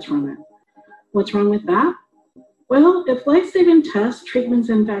profits from it. What's wrong with that? Well, if life-saving tests, treatments,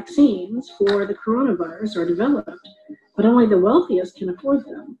 and vaccines for the coronavirus are developed, but only the wealthiest can afford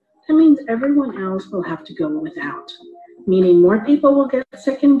them, that means everyone else will have to go without, meaning more people will get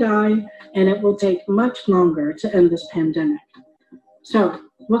sick and die, and it will take much longer to end this pandemic. So,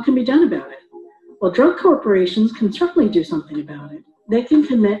 what can be done about it? Well, drug corporations can certainly do something about it. They can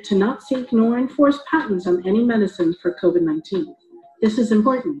commit to not seek nor enforce patents on any medicines for COVID-19. This is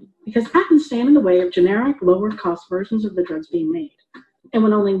important because patents stand in the way of generic, lower-cost versions of the drugs being made. And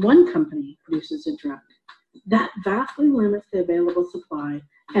when only one company produces a drug, that vastly limits the available supply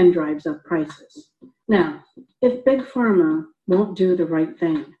and drives up prices. Now, if Big Pharma won't do the right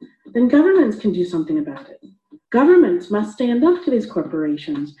thing, then governments can do something about it. Governments must stand up to these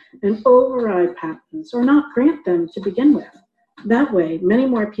corporations and override patents or not grant them to begin with. That way, many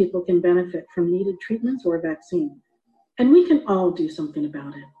more people can benefit from needed treatments or vaccines. And we can all do something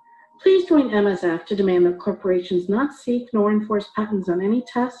about it. Please join MSF to demand that corporations not seek nor enforce patents on any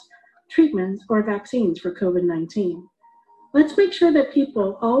tests, treatments, or vaccines for COVID-19. Let's make sure that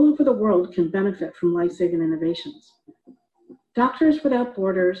people all over the world can benefit from life-saving innovations. Doctors Without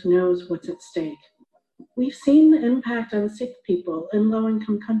Borders knows what's at stake. We've seen the impact on sick people in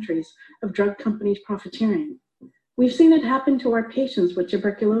low-income countries of drug companies profiteering. We've seen it happen to our patients with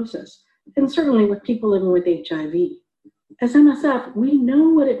tuberculosis, and certainly with people living with HIV. As MSF, we know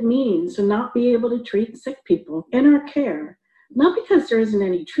what it means to not be able to treat sick people in our care, not because there isn't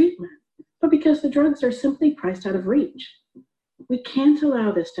any treatment, but because the drugs are simply priced out of reach. We can't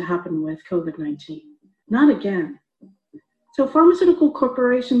allow this to happen with COVID-19. Not again. So pharmaceutical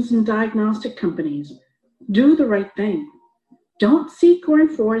corporations and diagnostic companies, do the right thing. Don't seek or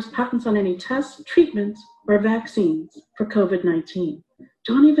enforce patents on any tests, treatments, or vaccines for COVID-19.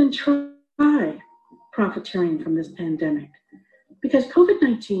 Don't even try profiteering from this pandemic, because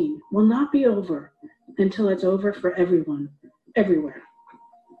COVID-19 will not be over until it's over for everyone, everywhere.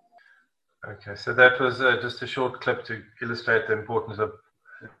 Okay, so that was just a short clip to illustrate the importance of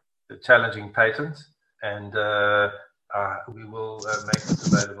challenging patents, and we will make this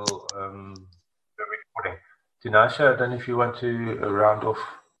available the recording. Tinashe, I don't know if you want to round off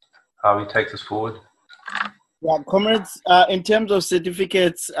how we take this forward. Yeah, comrades, in terms of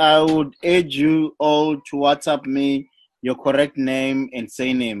certificates, I would urge you all to WhatsApp me your correct name and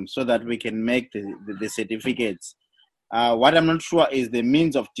surname so that we can make the certificates. What I'm not sure is the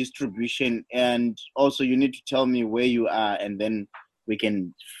means of distribution, and also you need to tell me where you are, and then we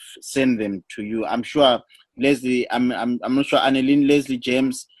can send them to you. I'm sure Leslie, I'm not sure, Annelien, Leslie,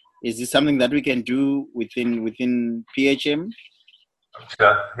 James, is this something that we can do within PHM?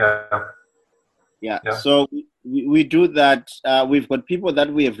 Yeah. So we do that. We've got people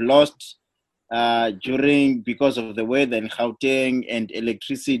that we have lost because of the weather in Gauteng and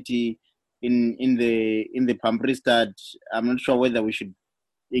electricity in the Pampristad. I'm not sure whether we should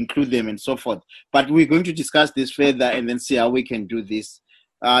include them and so forth. But we're going to discuss this further and then see how we can do this.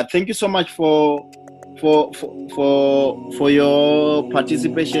 Thank you so much for your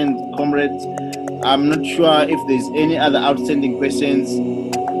participation, comrades. I'm not sure if there's any other outstanding questions.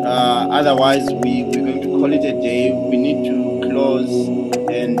 Otherwise, we're going to call it a day. We need to close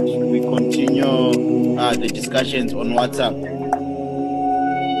and we continue the discussions on WhatsApp.